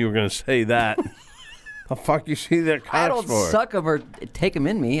didn't know you were going to say that. The fuck you see their cocks I don't for? suck them or take them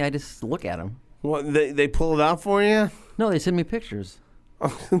in me. I just look at them. What, they pull it out for you? No, they send me pictures.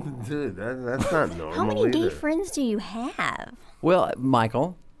 Dude, that's not normal. How many gay either. friends do you have? Well,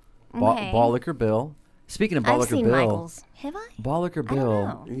 Michael, Okay. Ball Liquor Bill. Speaking of Ball I've Liquor seen Bill, Michael's. Have I? Ball Liquor I don't Bill.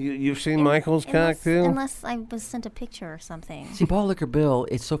 know. You've seen Michael's cock too? Unless I was sent a picture or something. See, Ball Liquor Bill,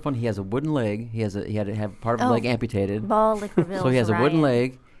 it's so funny. He has a wooden leg. He had to have part of his leg amputated. Ball Liquor Bill. So he has a wooden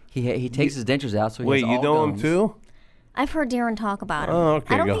right. leg. He takes his dentures out. So he Wait, has you all know gums. him too? I've heard Darren talk about him. Oh,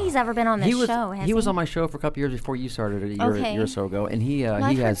 okay, I don't go. think he's ever been on this show, has he? He was on my show for a couple years before you started a year or so ago, and he I've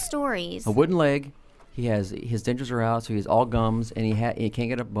heard has stories. a wooden leg. He has his dentures are out, so he has all gums, and he can't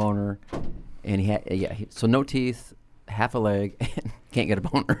get a boner, and so no teeth, half a leg, and can't get a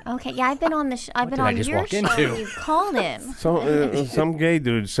boner. Okay, yeah, I've been on the I've been on your show. You called him. Some gay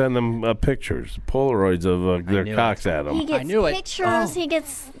dude send them pictures, Polaroids of their cocks at him. He gets pictures. He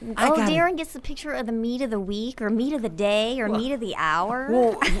gets. Darren gets the picture of the meat of the week, or meat of the day, or meat of the hour.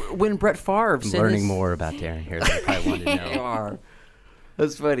 Well, when Brett Favre I'm learning more about Darren here than I probably wanted to know.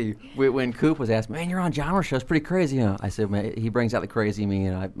 That's funny. When Coop was asked, "Man, you're on Genre Show. It's pretty crazy, huh?" I said, "Man, he brings out the crazy in me,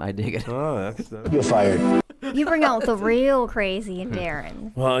 and I dig it." Oh, You're fired. You bring out the real crazy in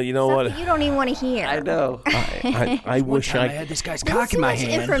Darren. Well, you know Stuff what? that you don't even want to hear. I know. I wish I had this guy's There's cock too in my much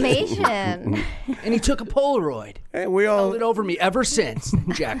hand. information. And he took a Polaroid. Hey, we all. Held it over me ever since.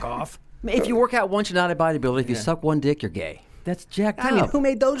 Jack off. If you work out once, you're not a bodybuilder. If you suck one dick, you're gay. That's jacked I mean, up. who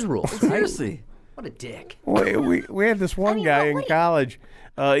made those rules? Seriously. What a dick. We had this one guy in college.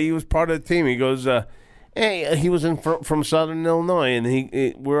 He was part of the team. He goes, hey, he was from Southern Illinois,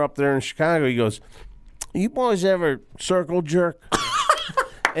 and we're up there in Chicago. He goes, you boys ever circle jerk?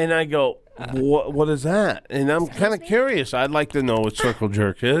 And I go, what is that? And I'm kind of curious. I'd like to know what circle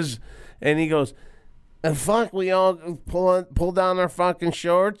jerk is. And he goes, fuck, we all pull down our fucking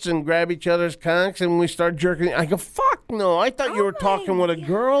shorts and grab each other's cocks and we start jerking. I go, fuck no. I thought you were talking with a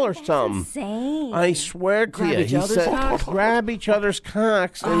girl or something. Insane. I swear to you. each other's cocks? Grab each other's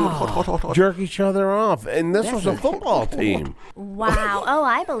cocks and jerk each other off. And this was a football team. Wow. Oh,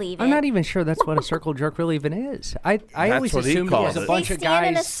 I believe it. I'm not even sure that's what a circle jerk really even is. I always what he assumed it called was a it. bunch they of stand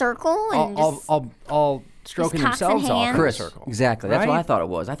in a guys circle and all stroking cocks in themselves off in a hands. circle. Exactly. That's what Right? I thought it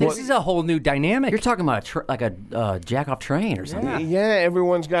was. I think This is a whole new dynamic. you're talking about a jack-off train or something. Yeah,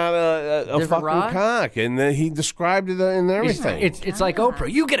 everyone's got a Different fucking rod? cock. And he described it in everything. It's like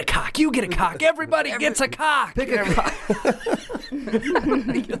Oprah. You get a cock. You get a cock. Everybody gets a cock. Pick a cock.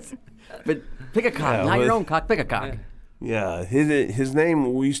 But pick a cock. Yeah, Not your but- own cock. Pick a cock. Yeah, his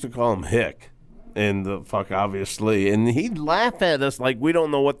name, we used to call him Hick. And the fuck, obviously. And he'd laugh at us like we don't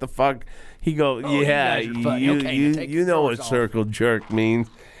know what the fuck. He go, yeah, you guys are funny. you Okay, you take your know what clothes off." circle jerk means.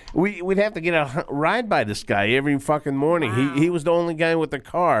 We'd have to get a ride by this guy every fucking morning. He was the only guy with the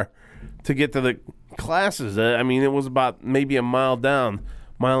car to get to the classes. I mean, it was about maybe a mile down,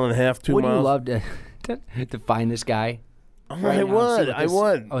 mile and a half, 2 miles. Would you love to find this guy? I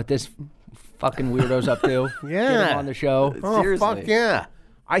would. What this fucking weirdo's up to? Yeah. Get him on the show. Oh, Seriously. fuck yeah.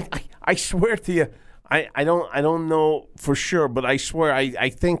 I swear to you, I don't know for sure, but I swear I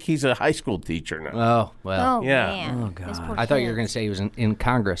think he's a high school teacher now. Oh, well. Oh, Yeah. man. Oh, God. Those poor I thought you were kids. going to say he was in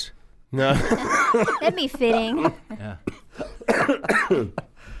Congress. No, That'd be fitting.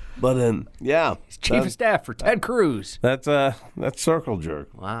 but yeah, He's chief of staff for Ted Cruz. that's circle jerk.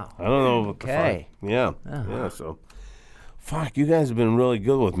 Wow. I don't know what Okay. the fuck. Yeah, so fuck, you guys have been really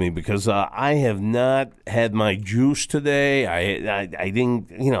good with me because I have not had my juice today. I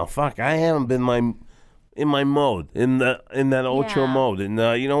didn't, fuck, I haven't been in my mode, in that Ocho Yeah. mode, and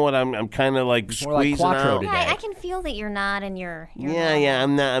you know what? I'm kind of like More like squeezing Quattro out. today. Yeah, I can feel that you're not in your Yeah,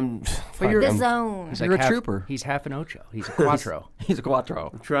 I'm not. I'm the zone. He's You're a half- trooper. He's half an Ocho. He's a Quattro. He's a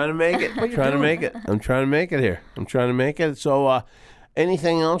quattro. trying to make it. I'm trying to make it here. I'm trying to make it. So,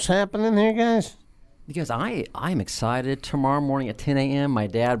 anything else happening here, guys? Because I'm excited. Tomorrow morning at 10 a.m., my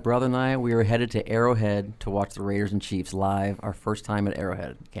dad, brother, and I, we are headed to Arrowhead to watch the Raiders and Chiefs live. Our first time at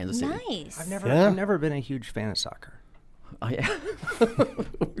Arrowhead, Kansas City. Nice. I've never been a huge fan of soccer. Oh, yeah.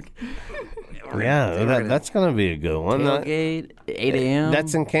 Yeah, that's gonna be a good one. Tailgate, 8 a.m.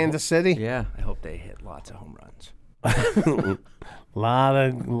 That's in Kansas City. Yeah. I hope they hit lots of home runs. Lot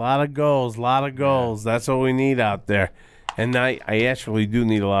of goals. That's what we need out there. And I actually do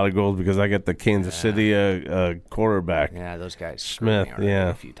need a lot of goals because I got the Kansas City quarterback. Yeah, those guys Smith, screwed me already yeah.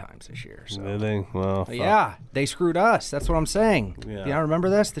 a few times this year. So. Did they? Well, fuck. Yeah, they screwed us. That's what I'm saying. Yeah. You remember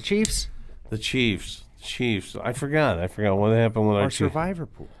this? The Chiefs? The Chiefs. I forgot what happened with our Chiefs. Survivor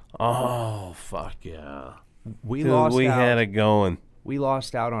pool. Oh, fuck yeah. We Dude, lost we out. had it going. We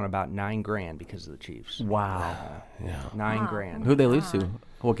lost out on about $9,000 because of the Chiefs. Wow. Yeah. $9,000. Who'd they lose to?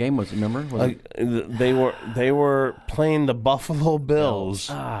 What game was it? Remember? Was it? They were playing the Buffalo Bills,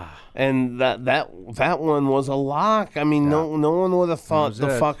 and that one was a lock. I mean, no one would have thought the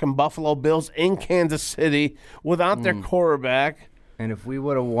fucking Buffalo Bills in Kansas City without their quarterback. And if we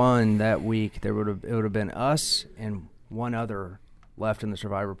would have won that week, it would have been us and one other left in the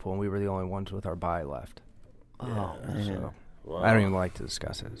Survivor pool, and we were the only ones with our bye left. Oh, man. So, I don't even like to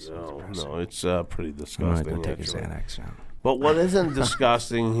discuss it. No, it's pretty I'm disgusting. going to take a actually. Xanax now. But what isn't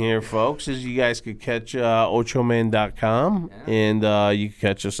disgusting here, folks, is you guys could catch ochoman.com, and you can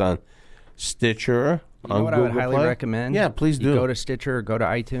catch us on Stitcher, You know on what Google I would highly Play. recommend? Yeah, please You do. go to Stitcher, or go to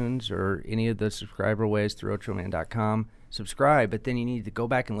iTunes, or any of the subscriber ways through ochoman.com. Subscribe, but then you need to go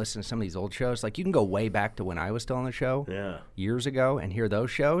back and listen to some of these old shows. Like, you can go way back to when I was still on the show years ago and hear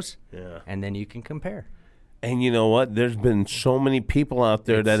those shows, and then you can compare. And you know what? There's been so many people out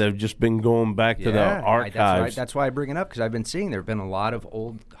there that have just been going back to the archives. That's why I bring it up, because I've been seeing there have been a lot of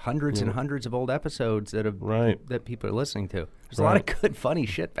old, hundreds and hundreds of old episodes that have that people are listening to. There's a lot of good, funny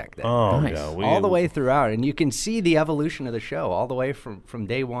shit back then. Oh, yeah. All the way throughout, and you can see the evolution of the show all the way from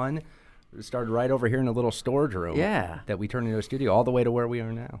day one. It started right over here in a little storage room. Yeah. That we turned into a studio, all the way to where we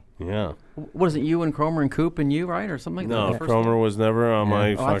are now. Yeah. What is it, you and Cromer and Coop and you, right? Or something like No, that? The first Cromer one? was never on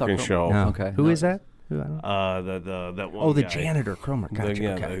my I thought fucking Cromer- show. No. Okay. Who No. is that? That one. Oh, the guy. janitor, Cromer. Gotcha.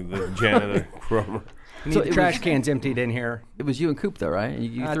 The janitor, Cromer. We So need the it trash was- cans emptied in here. It was you and Coop, though, right?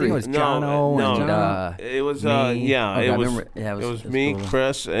 You I three. think it was Jono and it was me. Okay, I it was remember- yeah, it was it was me, cool.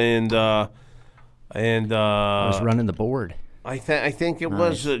 Chris, and I was running the board. I think it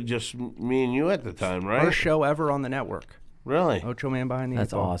was just me and you at the time, right? First show ever on the network. Really? Ocho Man Behind the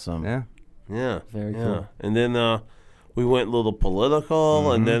That's Eight Ball. awesome. Yeah. Yeah. Very yeah. cool. And then we went a little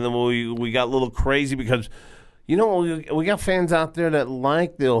political, and then we got a little crazy because, you know, we got fans out there that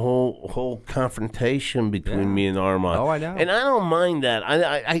like the whole confrontation between me and Armand. Oh, I know. And I don't mind that.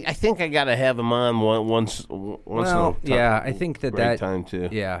 I think I got to have him on once. Well, yeah, I think that time too.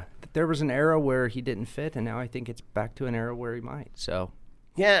 Yeah, there was an era where he didn't fit, and now I think it's back to an era where he might. So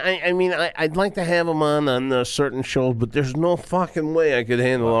Yeah, I mean, I'd like to have him on certain shows, but there's no fucking way I could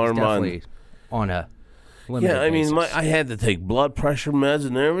handle he's Armand. definitely on a limited Yeah, I mean, basis. I had to take blood pressure meds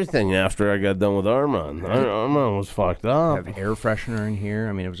and everything after I got done with Armand. Armand was fucked up. have air freshener in here.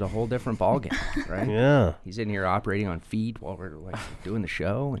 I mean, it was a whole different ballgame, right? Yeah. He's in here operating on feed while we're like doing the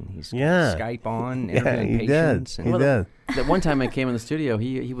show, and he's Yeah. Skype on, Yeah, interviewing he patients. did. And He did. That one time I came in the studio,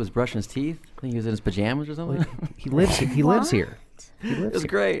 he was brushing his teeth. I think he was in his pajamas or something. He lives. He lives here. He It lives was here.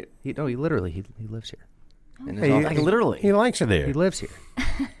 great. He literally he lives here. In his Hey, office. Like literally. He likes it He here. lives here.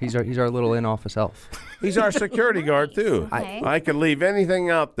 He's our little in-office elf. He's our security guard, too. Okay. I could leave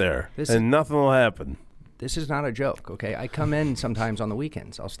anything out there, and nothing will happen. This is not a joke, okay? I come in sometimes on the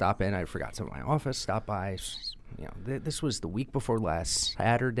weekends. I'll stop in. I forgot some of my office. Stop by. You know, this was the week before last,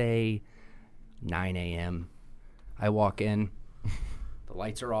 Saturday, 9 a.m. I walk in. The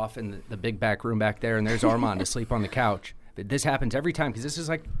lights are off in the big back room back there, and there's Armand asleep on the couch. But this happens every time because this is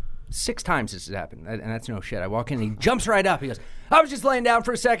like 6 times this has happened, and that's no shit. I walk in, and he jumps right up. He goes, "I was just laying down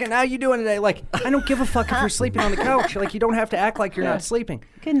for a second. How you doing today?" Like, I don't give a fuck if you're sleeping on the couch. Like, you don't have to act like you're not sleeping.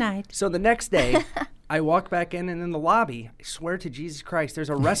 Good night. So the next day, I walk back in, and in the lobby, I swear to Jesus Christ, there's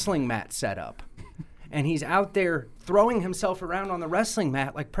a wrestling mat set up. And he's out there throwing himself around on the wrestling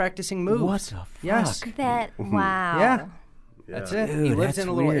mat, like practicing moves. What the fuck? Yes. That wow. Yeah. That's it. He Dude, lives that's in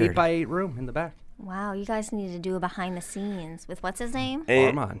a little weird. 8x8 room in the back. Wow, you guys need to do a behind the scenes with what's his name?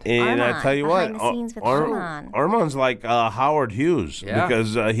 Armand. And I Armand. tell you what, Behind the scenes with Armand. Armand's like Howard Hughes Yeah.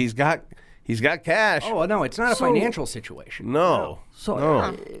 because he's got cash. Oh, no, it's not a financial situation. No. So,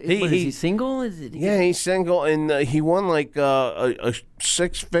 No. is he single? Is it? Yeah, he's single, and he won like a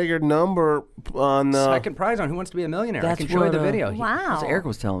 6-figure number on. Second prize on Who Wants to Be a Millionaire. I That's can show you the what, video. Wow. That's what Eric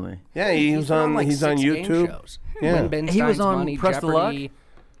was telling me. Yeah, he's on. like He's on 6 game YouTube. shows. Yeah. Win He was Benstein's on Money, Press the Luck? Jeopardy,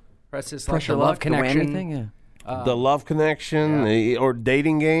 Press This Luck, Pressure The Love Luck, the whammy Connection. thing. Yeah. The Love Connection or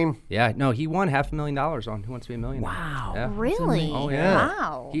Dating Game. Yeah, no, he won $500,000 on Who Wants to Be a Millionaire. Wow. Yeah. Really? Oh, yeah.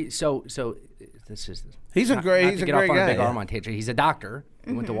 Wow. So this is. He's a not great to get off on guy. a big yeah. Armand tangent. He's a doctor.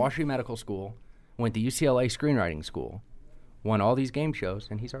 He went to Washington Medical School, went to UCLA Screenwriting School, won all these game shows,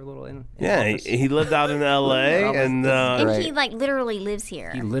 and he's our little in Yeah, office. he lived out in L.A. and And he like literally lives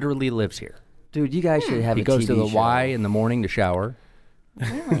here. He literally lives here. Dude, you guys should have He a goes TV to the show. Y in the morning to shower.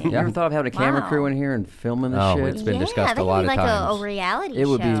 Really? You ever thought of having a camera Wow. crew in here and filming this Oh, shit? it's been discussed that a lot could be of like times. a reality It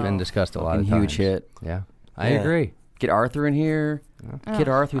would be- show. It's been discussed a lot of Fucking times. huge hit. Yeah, I Yeah. agree. Get Arthur in here. Kid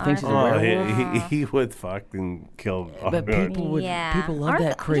Arthur who thinks he's a Oh, werewolf. he would fucking kill. But people would. Yeah. People love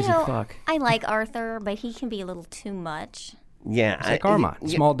that crazy fuck. I like Arthur, but he can be a little too much. Yeah, It's like Armand,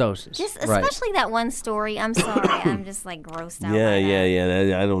 small doses. Just Right. especially that one story. I'm sorry, I'm just like grossed out. Yeah, by yeah, that.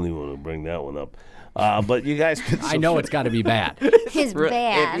 yeah. I don't even want to bring that one up. But you guys could. I know it's got to be bad. His He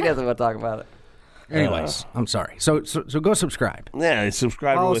bad. doesn't want to talk about it. Anyways, I'm sorry. So go subscribe. Yeah,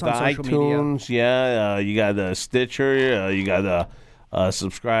 subscribe Follow with us on social media. iTunes. Yeah, you got Stitcher. You got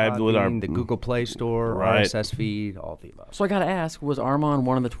subscribe with our the Google Play Store, Right. RSS feed, all of the above. So I got to ask: was Armand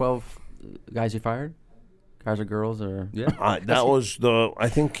one of the 12 guys you fired? Guys or girls or? Yeah, that was the. I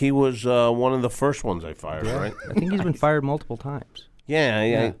think he was one of the first ones I fired. Right? I think he's been fired multiple times.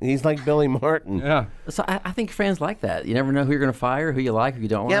 Yeah. He's like Billy Martin. Yeah. So I think fans like that. You never know who you're going to fire, who you like, who you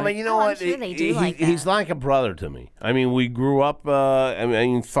don't Yeah, like. but you know Oh, I'm what? sure they do like He's that. like a brother to me. I mean, we grew up.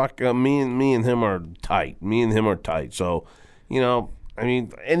 Fuck. Me and him are tight. So, I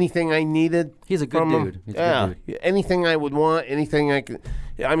mean, anything I needed. He's a good from him, dude. He's a good anything I would want, anything I could.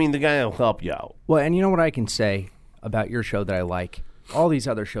 I mean, the guy will help you out. Well, and you know what I can say about your show that I like? All these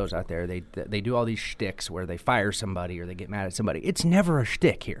other shows out there, they do all these shticks where they fire somebody or they get mad at somebody. It's never a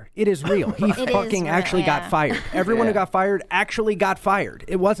shtick here. It is real. He fucking real, actually got yeah. fired. Everyone who got fired actually got fired.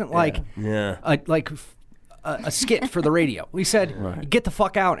 It wasn't like a skit for the radio. We said, get the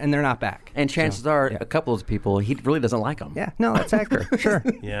fuck out, and they're not back. And chances are, a couple of those people, he really doesn't like them. Yeah, no, that's accurate. Sure.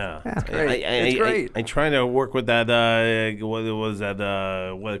 Yeah, great. It's great. I try to work with that. What was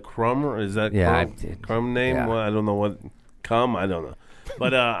that? What Crumb? Is that Yeah, Crumb name? yeah. Well, I don't know what. I don't know.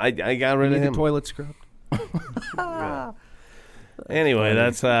 But I got rid of Need him. the toilet scrubbed. Anyway,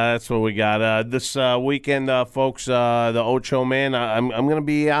 that's what we got this weekend, folks. The Ocho Man. I'm gonna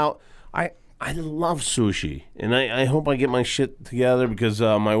be out. I love sushi, and I hope I get my shit together because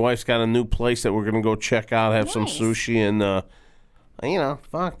my wife's got a new place that we're gonna go check out, have some Nice. sushi, and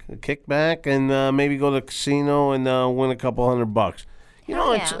kick back and maybe go to the casino and win a couple $100. You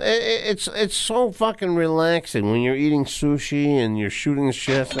know, Hell it's so fucking relaxing when you're eating sushi and you're shooting the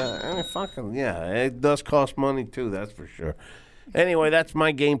shit. It does cost money too. That's for sure. Anyway, that's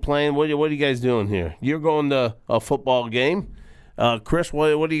my game plan. What are you guys doing here? You're going to a football game, Chris.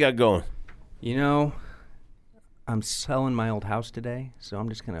 What do you got going? You know, I'm selling my old house today, so I'm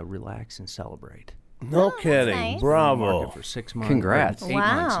just gonna relax and celebrate. No kidding. nice. Bravo. Market for 6 months. Congrats. 8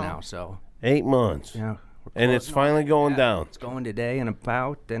 months Wow. now. So 8 months. yeah, And it's finally going down. It's going today in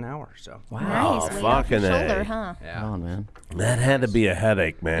about an hour. So Nice. Oh, way off your fucking A. shoulder, huh? Come on, man. That had to be a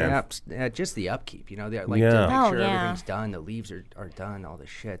headache, man. yeah, just the upkeep. You know, Yeah. to make Oh, sure yeah. everything's done. The leaves are done. All this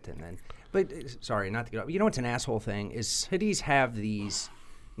shit, and then. But sorry, not to get up. You know what's an asshole thing is cities have these.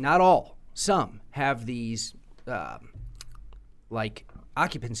 Not all. Some have these like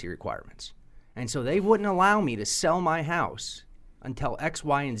occupancy requirements, and so they wouldn't allow me to sell my house until X,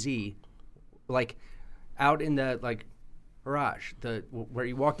 Y, and Z, like out in the garage, where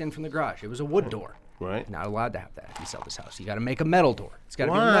you walked in from the garage. It was a wood door. Right. Not allowed to have that if you sell this house. You got to make a metal door. It's got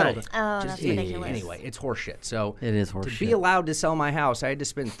to be a Why? metal door. Oh, that's ridiculous. Anyway, it's horseshit. So It is To horseshit. be allowed to sell my house, I had to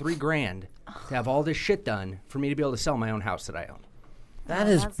spend $3,000 to have all this shit done for me to be able to sell my own house that I own. That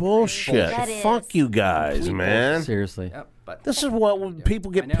is that's bullshit. crazy. That is. Fuck you guys, man. Seriously. Yep. But This is what people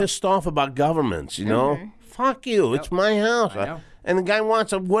get I know. pissed off about governments, you know? Fuck you. It's my house. I know. And the guy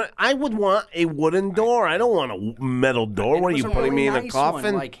wants I would want a wooden door. I don't want a metal door. And What it are you was a putting really me in a nice coffin?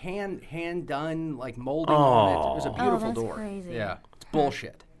 One, like hand done, like molding on it. It was a beautiful that's door. crazy. Yeah, it's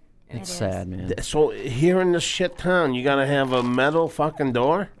bullshit. It's sad, man. So here in this shit town, you gotta have a metal fucking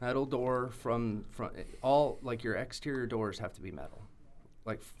door? Metal door from all like your exterior doors have to be metal,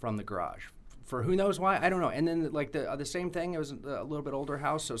 like from the garage. For who knows why, I don't know. And then like the same thing. It was a little bit older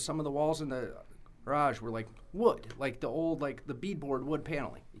house, so some of the walls in the garage were like wood, like the old the beadboard wood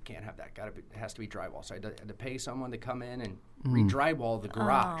paneling. You can't have that. It has to be drywall. So I had to pay someone to come in and re-drywall the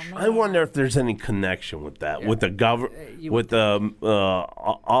garage. I wonder if there's any connection with that, with the with the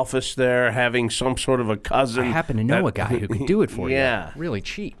office there having some sort of a cousin. I happen to know a guy who could do it for Yeah. you. Really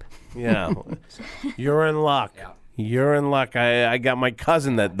cheap. Yeah, you're in luck. Yeah. You're in luck. I got my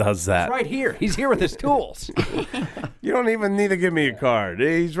cousin that does that. Right here. He's here with his tools. You don't even need to give me a card.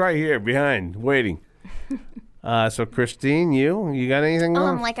 He's right here behind, waiting. So Christine, you got anything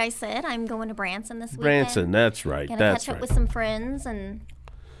going? Like I said, I'm going to Branson this weekend. Branson, that's right. Gonna That's catch up right. with some friends and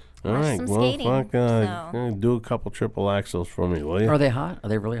All watch right, some well, skating. fuck, so. do a couple triple axles for me, will you? Are they hot? Are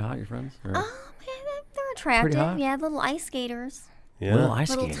they really hot, your friends? Or- Yeah, they're attractive. hot? Yeah, little ice skaters. Yeah. Little ice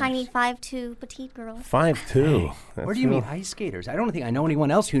Little skaters. tiny 5'2" petite girl. 5'2". Where do you meet ice skaters? I don't think I know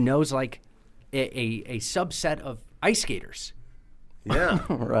anyone else who knows like a subset of ice skaters. Yeah.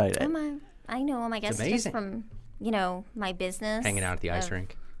 Right. I know them, I guess, just amazing. from, my business. Hanging out at the ice of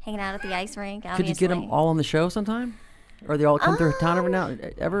rink. Hanging out at the ice rink, Could you get them all on the show sometime? Or they all come through town every now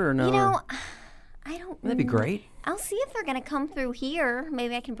ever or no? I don't. That'd be great. I'll see if they're gonna come through here.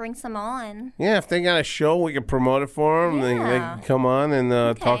 Maybe I can bring some on. Yeah, if they got a show, we can promote it for them. They Yeah. can come on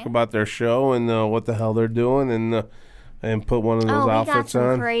and talk about their show and what the hell they're doing and put one of those we got outfits some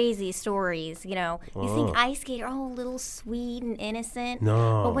on. crazy stories. You think ice skater, a little sweet and innocent.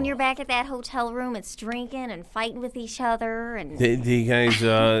 No. But when you're back at that hotel room, it's drinking and fighting with each other. And Do you guys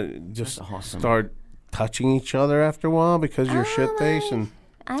just start touching each other after a while because you're shit-faced? And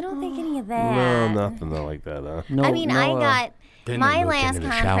I don't think any of that. no, nothing like that, huh? No, I mean, I got my last into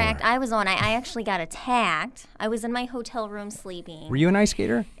the contract shower. I was on. I actually got attacked. I was in my hotel room sleeping. Were you an ice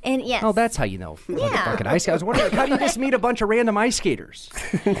skater? And yes. Oh, that's how you know. Yeah. Fucking ice. I was wondering, how do you just meet a bunch of random ice skaters?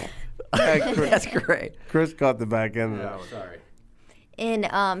 That's great. Chris caught the back end of that. Sorry.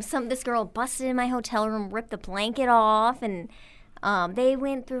 And this girl busted in my hotel room, ripped the blanket off, and they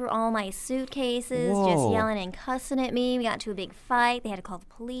went through all my suitcases, just Whoa. yelling and cussing at me. We got into a big fight. They had to call the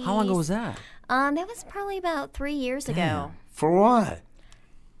police. How long ago was that? That was probably about 3 years ago. For what?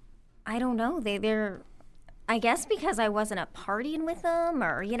 I don't know. They're I guess because I wasn't partying with them,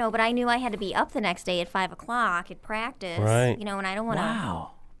 or but I knew I had to be up the next day at 5 o'clock at practice. Right. And I don't want to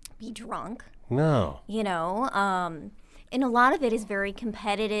Wow. be drunk. No. And a lot of it is very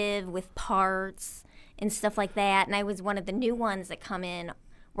competitive with parts and stuff like that. And I was one of the new ones that come in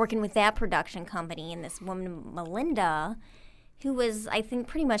working with that production company. And this woman, Melinda, who was, I think,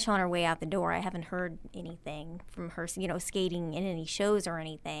 pretty much on her way out the door. I haven't heard anything from her, skating in any shows or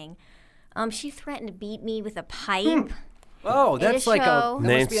anything. She threatened to beat me with a pipe. Oh, that's like show.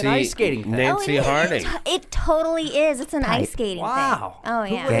 that must be an ice skating thing. Nancy Harding. It totally is. It's an ice skating Wow. thing. Oh,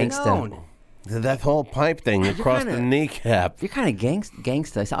 yeah. Gangsta. That whole pipe thing across the kneecap. You're kind of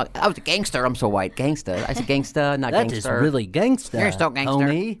gangsta. I was a gangster. I'm so white. Gangsta. I said gangsta, not That gangster. is really gangsta. You're still gangster.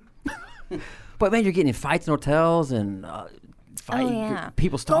 Tony. But man, you're getting in fights in hotels and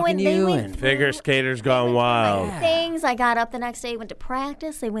people stalking you. And Figure skaters gone wild. Things. I got up the next day, went to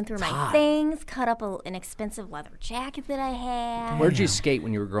practice. They went through my things, cut up an expensive leather jacket that I had. Where'd you skate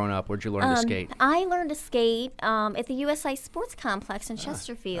when you were growing up? Where'd you learn to skate? I learned to skate at the USI Sports Complex in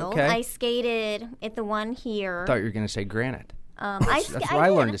Chesterfield. okay. I skated at the one here. I thought you were going to say Granite. That's where I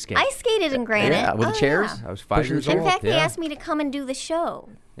learned to skate. I skated in Granite. yeah, with the chairs. I was 5 years old. In fact, they yeah. asked me to come and do the show.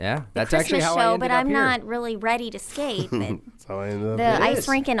 Yeah, that's Christmas actually how show, I ended but up I'm here. not really ready to skate. But That's how I ended up the here. ice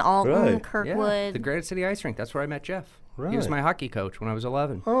rink in Alton, Really? Yeah, Kirkwood. the Granite City Ice Rink. That's where I met Jeff. He was Really? my hockey coach when I was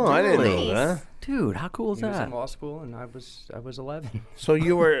 11. Oh, I didn't know Nice. that. dude, how cool is He was that? in law school, and I was 11. So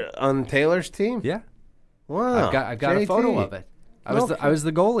you were on Taylor's team? Yeah, Wow. I've got a JT. photo of it. I was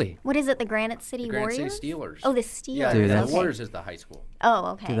the goalie. What is it, the Granite City Granite Warriors? City Steelers. Oh, the Steelers. Yeah, Dude, the that's- Warriors is the high school.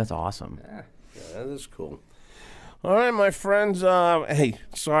 Oh, okay. Dude, that's awesome. That is cool. All right, my friends. Hey,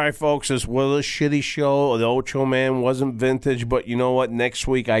 sorry, folks. This was a shitty show. The Ocho Man wasn't vintage, but you know what? Next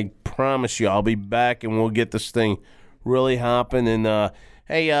week, I promise you, I'll be back and we'll get this thing really hopping. And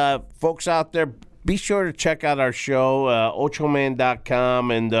hey, folks out there, be sure to check out our show, ochoman.com.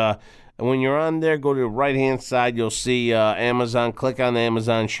 And when you're on there, go to the right-hand side. You'll see Amazon. Click on the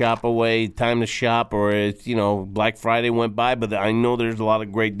Amazon Shop Away. Time to shop, or it's, Black Friday went by, but I know there's a lot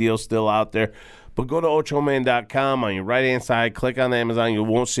of great deals still out there. But go to ochoman.com on your right-hand side. Click on Amazon. You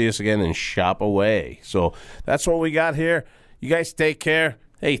won't see us again and shop away. So that's what we got here. You guys take care.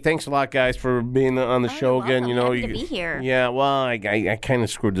 Hey, thanks a lot, guys, for being on the show you're again. welcome. Happy to be here. Yeah, well, I kind of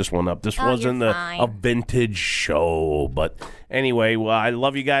screwed this one up. This Oh, wasn't you're a fine. vintage show. But anyway, well, I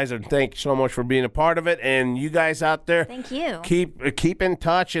love you guys, and thank you so much for being a part of it. And you guys out there, Thank you. keep in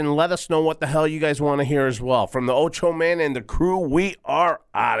touch and let us know what the hell you guys want to hear as well. From the Ocho Man and the crew, we are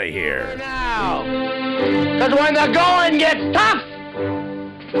out of here. Now, because when the going gets tough,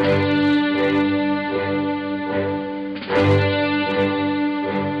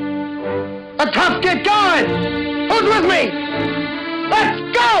 the tough get going. Who's with me? Let's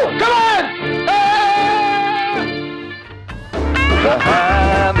go! Come on!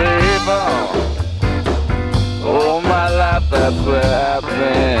 Behind the eight ball, all my life that's where I've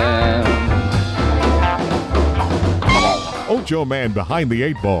been. Ocho Man Behind the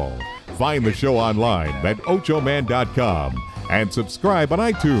Eight Ball. Find the show online at ochoman.com and subscribe on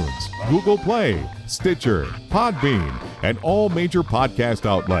iTunes, Google Play, Stitcher, Podbean, and all major podcast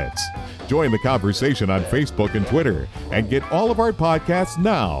outlets. Join the conversation on Facebook and Twitter and get all of our podcasts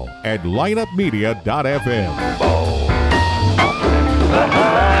now at lineupmedia.fm. Ball.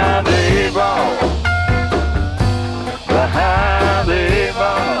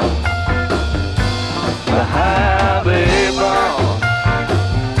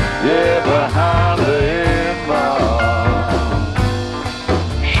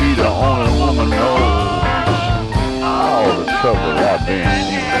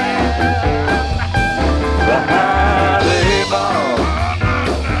 Behind the eight ball.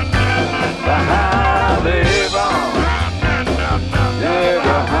 Behind the eight ball. Yeah,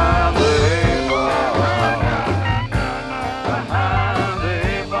 behind the eight ball. Behind the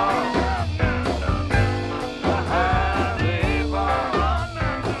eight ball. Behind the eight ball.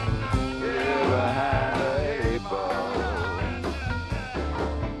 Yeah, behind the eight ball.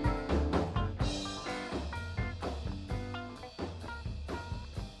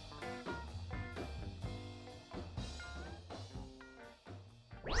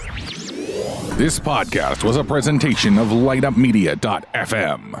 This podcast was a presentation of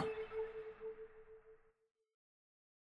lightupmedia.fm.